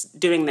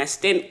 doing their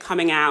stint,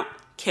 coming out,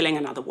 killing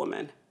another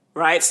woman,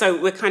 right? So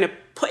we're kind of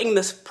putting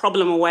this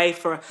problem away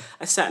for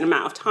a certain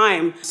amount of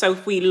time. So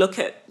if we look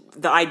at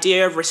the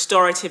idea of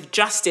restorative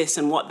justice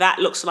and what that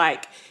looks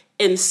like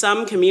in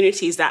some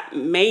communities, that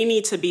may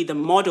need to be the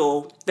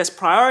model that's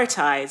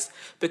prioritized,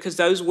 because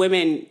those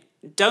women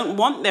don't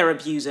want their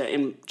abuser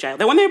in jail.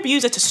 They want their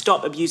abuser to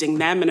stop abusing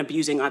them and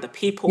abusing other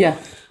people. Yeah.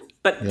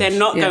 But they're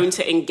not going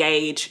to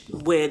engage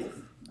with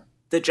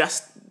the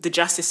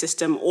justice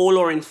system or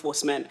law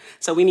enforcement.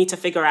 So we need to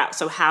figure out,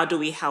 so how do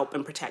we help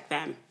and protect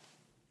them?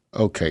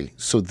 Okay,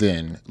 so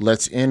then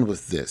let's end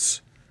with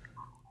this.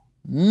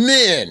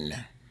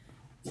 Men.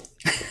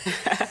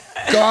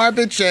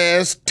 Garbage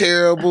ass,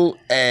 terrible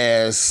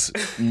ass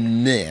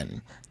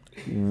men.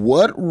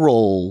 What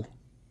role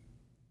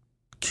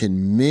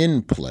can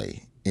men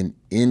play in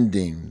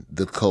ending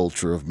the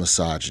culture of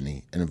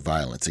misogyny and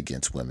violence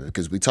against women?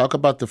 Because we talk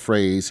about the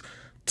phrase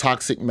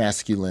toxic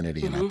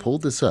masculinity, and I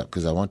pulled this up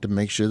because I want to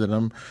make sure that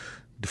I'm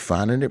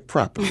defining it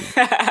properly.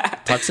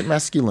 Toxic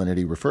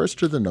masculinity refers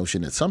to the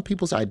notion that some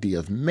people's idea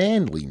of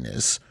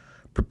manliness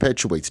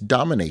perpetuates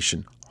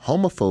domination,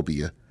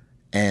 homophobia,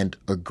 and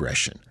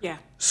aggression. Yeah.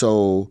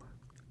 So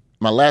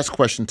my last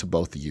question to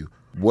both of you,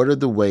 what are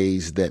the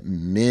ways that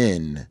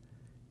men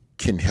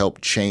can help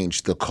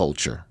change the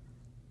culture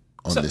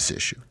on this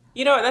issue?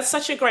 That's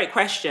such a great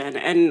question.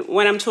 And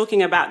when I'm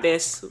talking about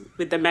this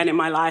with the men in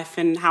my life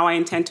and how I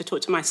intend to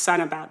talk to my son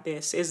about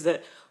this, is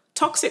that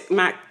toxic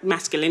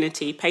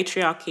masculinity,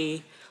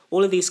 patriarchy,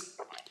 all of these,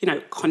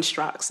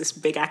 constructs, this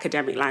big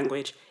academic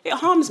language, it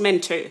harms men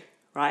too,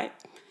 right?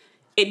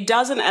 It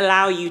doesn't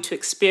allow you to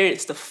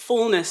experience the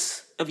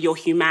fullness of your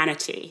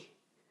humanity.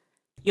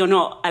 You're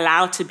not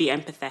allowed to be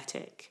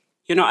empathetic.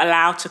 You're not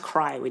allowed to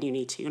cry when you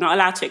need to. You're not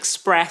allowed to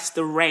express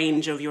the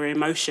range of your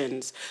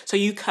emotions. So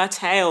you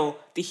curtail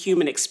the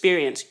human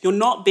experience. You're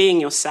not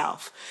being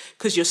yourself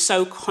because you're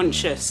so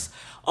conscious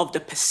of the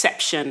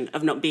perception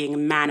of not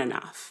being man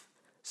enough.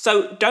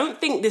 So don't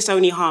think this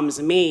only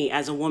harms me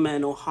as a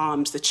woman or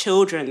harms the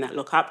children that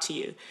look up to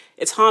you.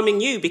 It's harming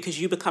you because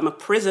you become a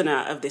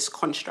prisoner of this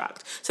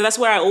construct. So that's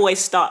where I always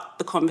start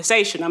the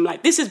conversation. I'm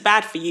like, this is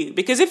bad for you.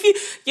 Because if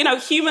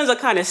humans are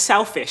kind of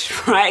selfish,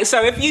 right?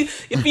 So if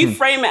you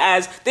frame it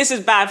as this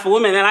is bad for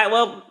women, they're like,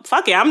 well,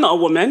 fuck it, I'm not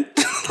a woman.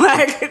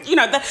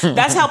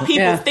 That's how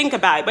people think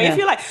about it. But if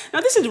you're like,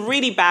 no, this is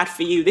really bad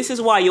for you. This is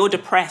why you're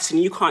depressed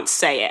and you can't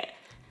say it.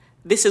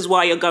 This is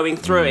why you're going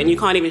through it, and you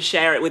can't even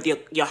share it with your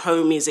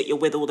homies that you're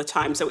with all the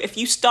time. So if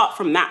you start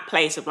from that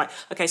place of like,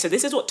 okay, so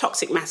this is what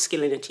toxic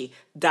masculinity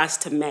does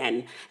to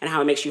men and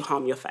how it makes you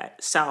harm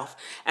yourself.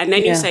 And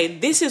then you say,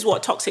 this is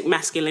what toxic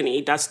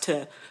masculinity does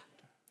to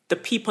the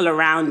people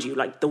around you,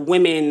 like the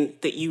women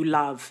that you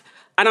love.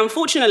 And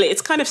unfortunately,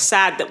 it's kind of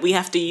sad that we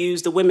have to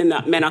use the women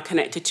that men are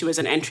connected to as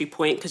an entry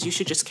point, because you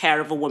should just care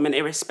of a woman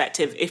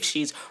irrespective if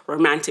she's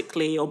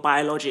romantically or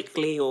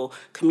biologically or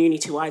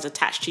community-wise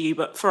attached to you.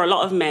 But for a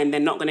lot of men, they're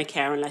not going to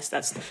care unless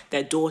that's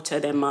their daughter,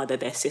 their mother,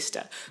 their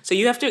sister. So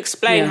you have to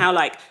explain how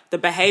like the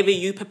behavior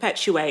you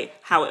perpetuate,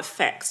 how it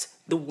affects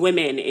the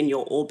women in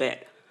your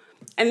orbit.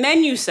 And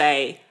then you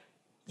say,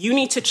 you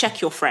need to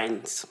check your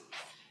friends.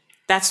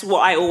 That's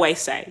what I always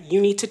say.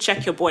 You need to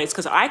check your boys,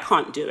 because I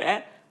can't do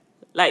it.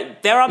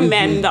 Like, there are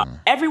men that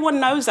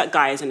everyone knows that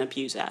guy is an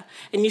abuser,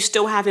 and you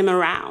still have him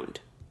around.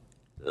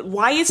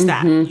 Why is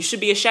that? You should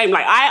be ashamed.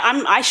 Like,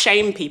 I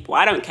shame people.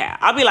 I don't care.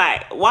 I'll be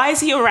like, why is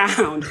he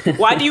around?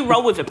 Why do you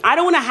roll with him? I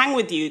don't want to hang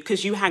with you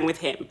because you hang with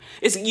him.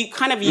 It's you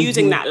kind of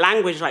using that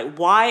language, like,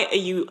 why are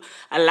you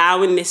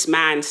allowing this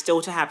man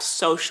still to have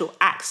social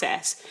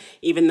access,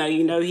 even though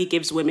you know he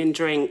gives women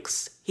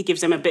drinks? He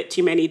gives them a bit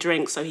too many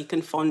drinks so he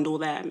can fondle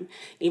them,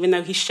 even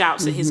though he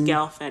shouts at his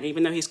girlfriend,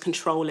 even though he's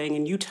controlling,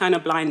 and you turn a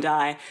blind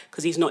eye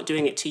because he's not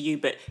doing it to you.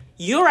 But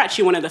you're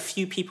actually one of the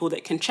few people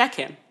that can check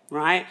him,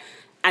 right?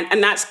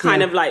 And that's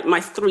kind of like my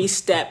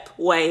 3-step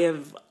way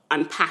of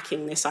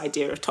unpacking this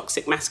idea of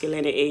toxic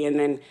masculinity and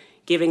then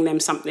giving them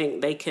something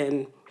they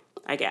can,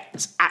 I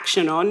guess,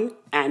 action on.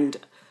 And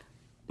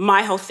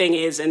my whole thing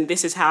is, and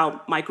this is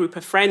how my group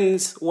of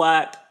friends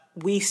work,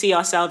 we see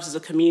ourselves as a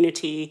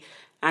community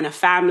and a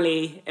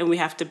family, and we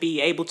have to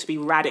be able to be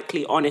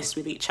radically honest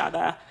with each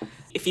other.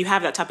 If you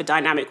have that type of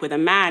dynamic with a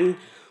man,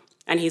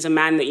 and he's a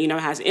man that you know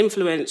has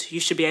influence, you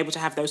should be able to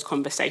have those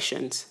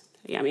conversations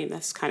Yeah, I mean,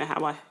 that's kind of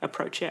how I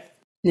approach it.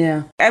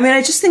 Yeah. I mean,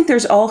 I just think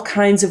there's all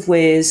kinds of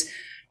ways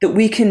that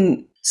we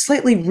can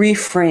slightly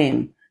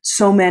reframe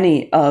so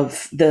many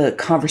of the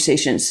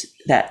conversations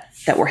that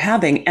we're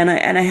having. And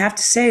I have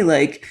to say,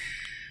 like,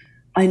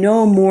 I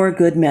know more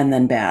good men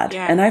than bad.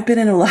 Yeah. And I've been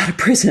in a lot of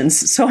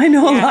prisons, so I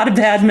know a lot of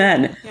bad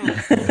men.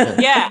 Yeah.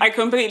 Yeah, I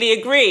completely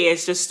agree.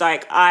 It's just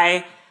like,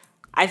 I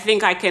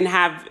think I can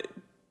have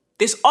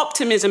this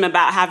optimism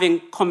about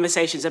having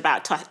conversations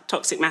about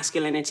toxic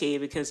masculinity,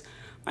 because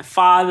my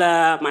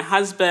father, my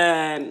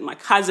husband, my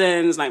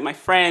cousins, like my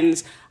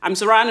friends, I'm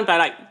surrounded by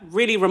like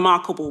really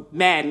remarkable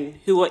men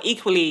who are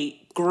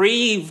equally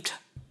grieved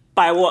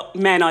by what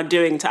men are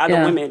doing to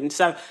other women.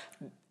 So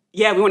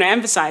yeah, we want to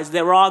emphasize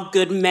there are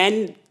good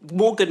men,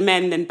 more good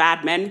men than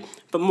bad men,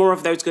 but more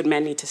of those good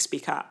men need to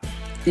speak up.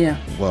 Yeah.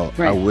 Well,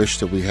 I wish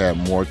that we had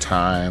more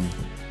time,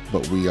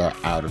 but we are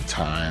out of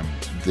time.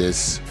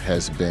 This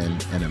has been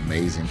an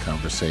amazing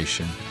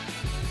conversation.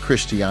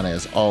 Christiana,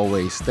 as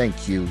always,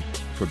 thank you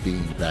for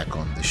being back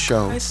on the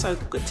show. It's so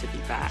good to be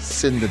back.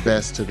 Send the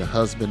best to the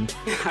husband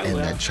and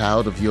that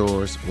child of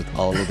yours with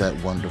all of that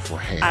wonderful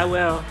hair. I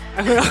will.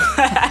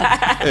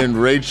 And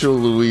Rachel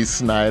Louise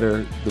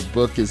Snyder, the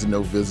book is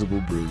No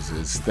Visible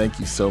Bruises. Thank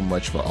you so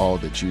much for all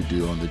that you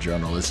do on the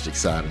journalistic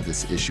side of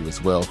this issue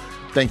as well.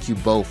 Thank you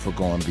both for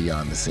going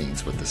beyond the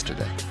scenes with us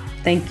today.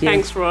 Thank you.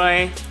 Thanks,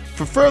 Roy.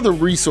 For further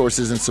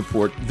resources and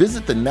support,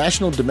 visit the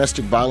National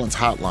Domestic Violence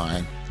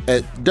Hotline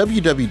at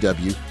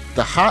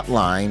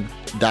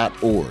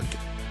www.thehotline.org.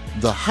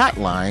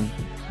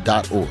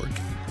 Thehotline.org.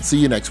 See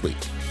you next week.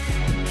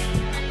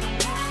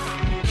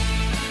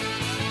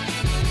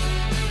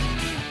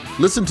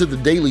 Listen to The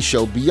Daily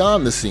Show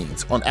Beyond the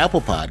Scenes on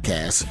Apple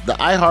Podcasts, the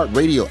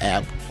iHeartRadio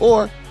app,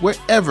 or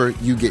wherever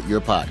you get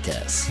your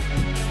podcasts.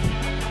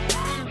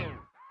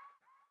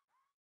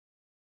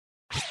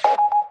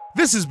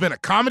 This has been a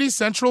Comedy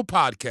Central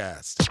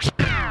podcast.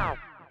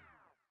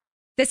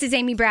 This is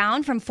Amy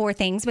Brown from 4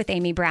 Things with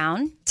Amy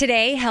Brown.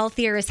 Today,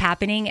 Healthier is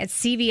happening at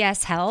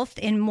CVS Health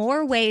in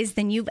more ways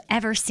than you've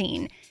ever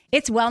seen.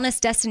 It's wellness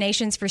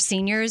destinations for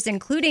seniors,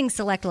 including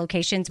select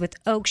locations with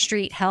Oak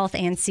Street Health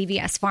and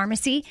CVS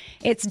Pharmacy.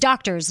 It's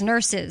doctors,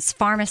 nurses,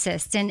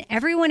 pharmacists, and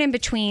everyone in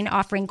between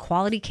offering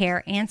quality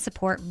care and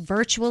support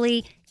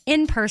virtually,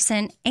 in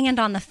person, and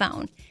on the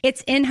phone.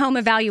 It's in-home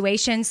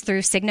evaluations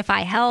through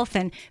Signify Health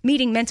and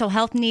meeting mental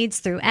health needs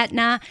through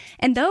Aetna.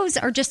 And those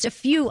are just a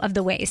few of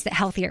the ways that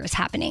Healthier is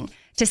happening.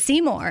 To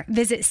see more,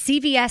 visit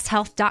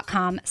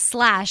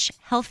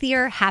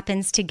cvshealth.com/healthier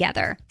happens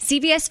together.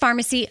 CVS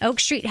Pharmacy,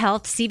 Oak Street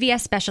Health,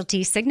 CVS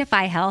Specialty,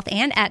 Signify Health,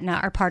 and Aetna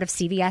are part of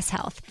CVS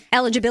Health.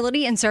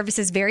 Eligibility and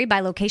services vary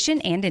by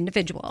location and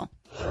individual.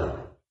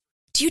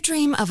 Do you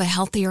dream of a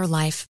healthier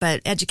life,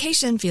 but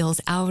education feels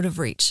out of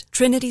reach?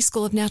 Trinity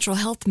School of Natural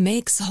Health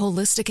makes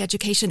holistic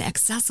education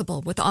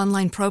accessible with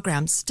online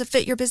programs to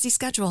fit your busy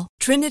schedule.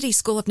 Trinity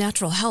School of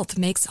Natural Health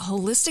makes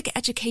holistic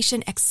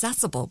education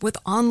accessible with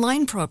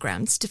online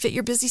programs to fit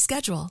your busy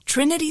schedule.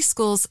 Trinity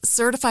School's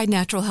Certified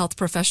Natural Health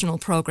Professional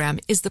Program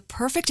is the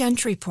perfect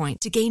entry point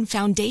to gain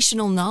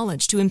foundational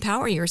knowledge to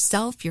empower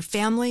yourself, your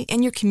family,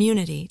 and your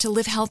community to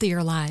live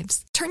healthier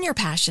lives. Turn your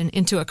passion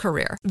into a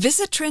career.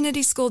 Visit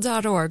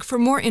trinityschool.org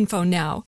for more info now.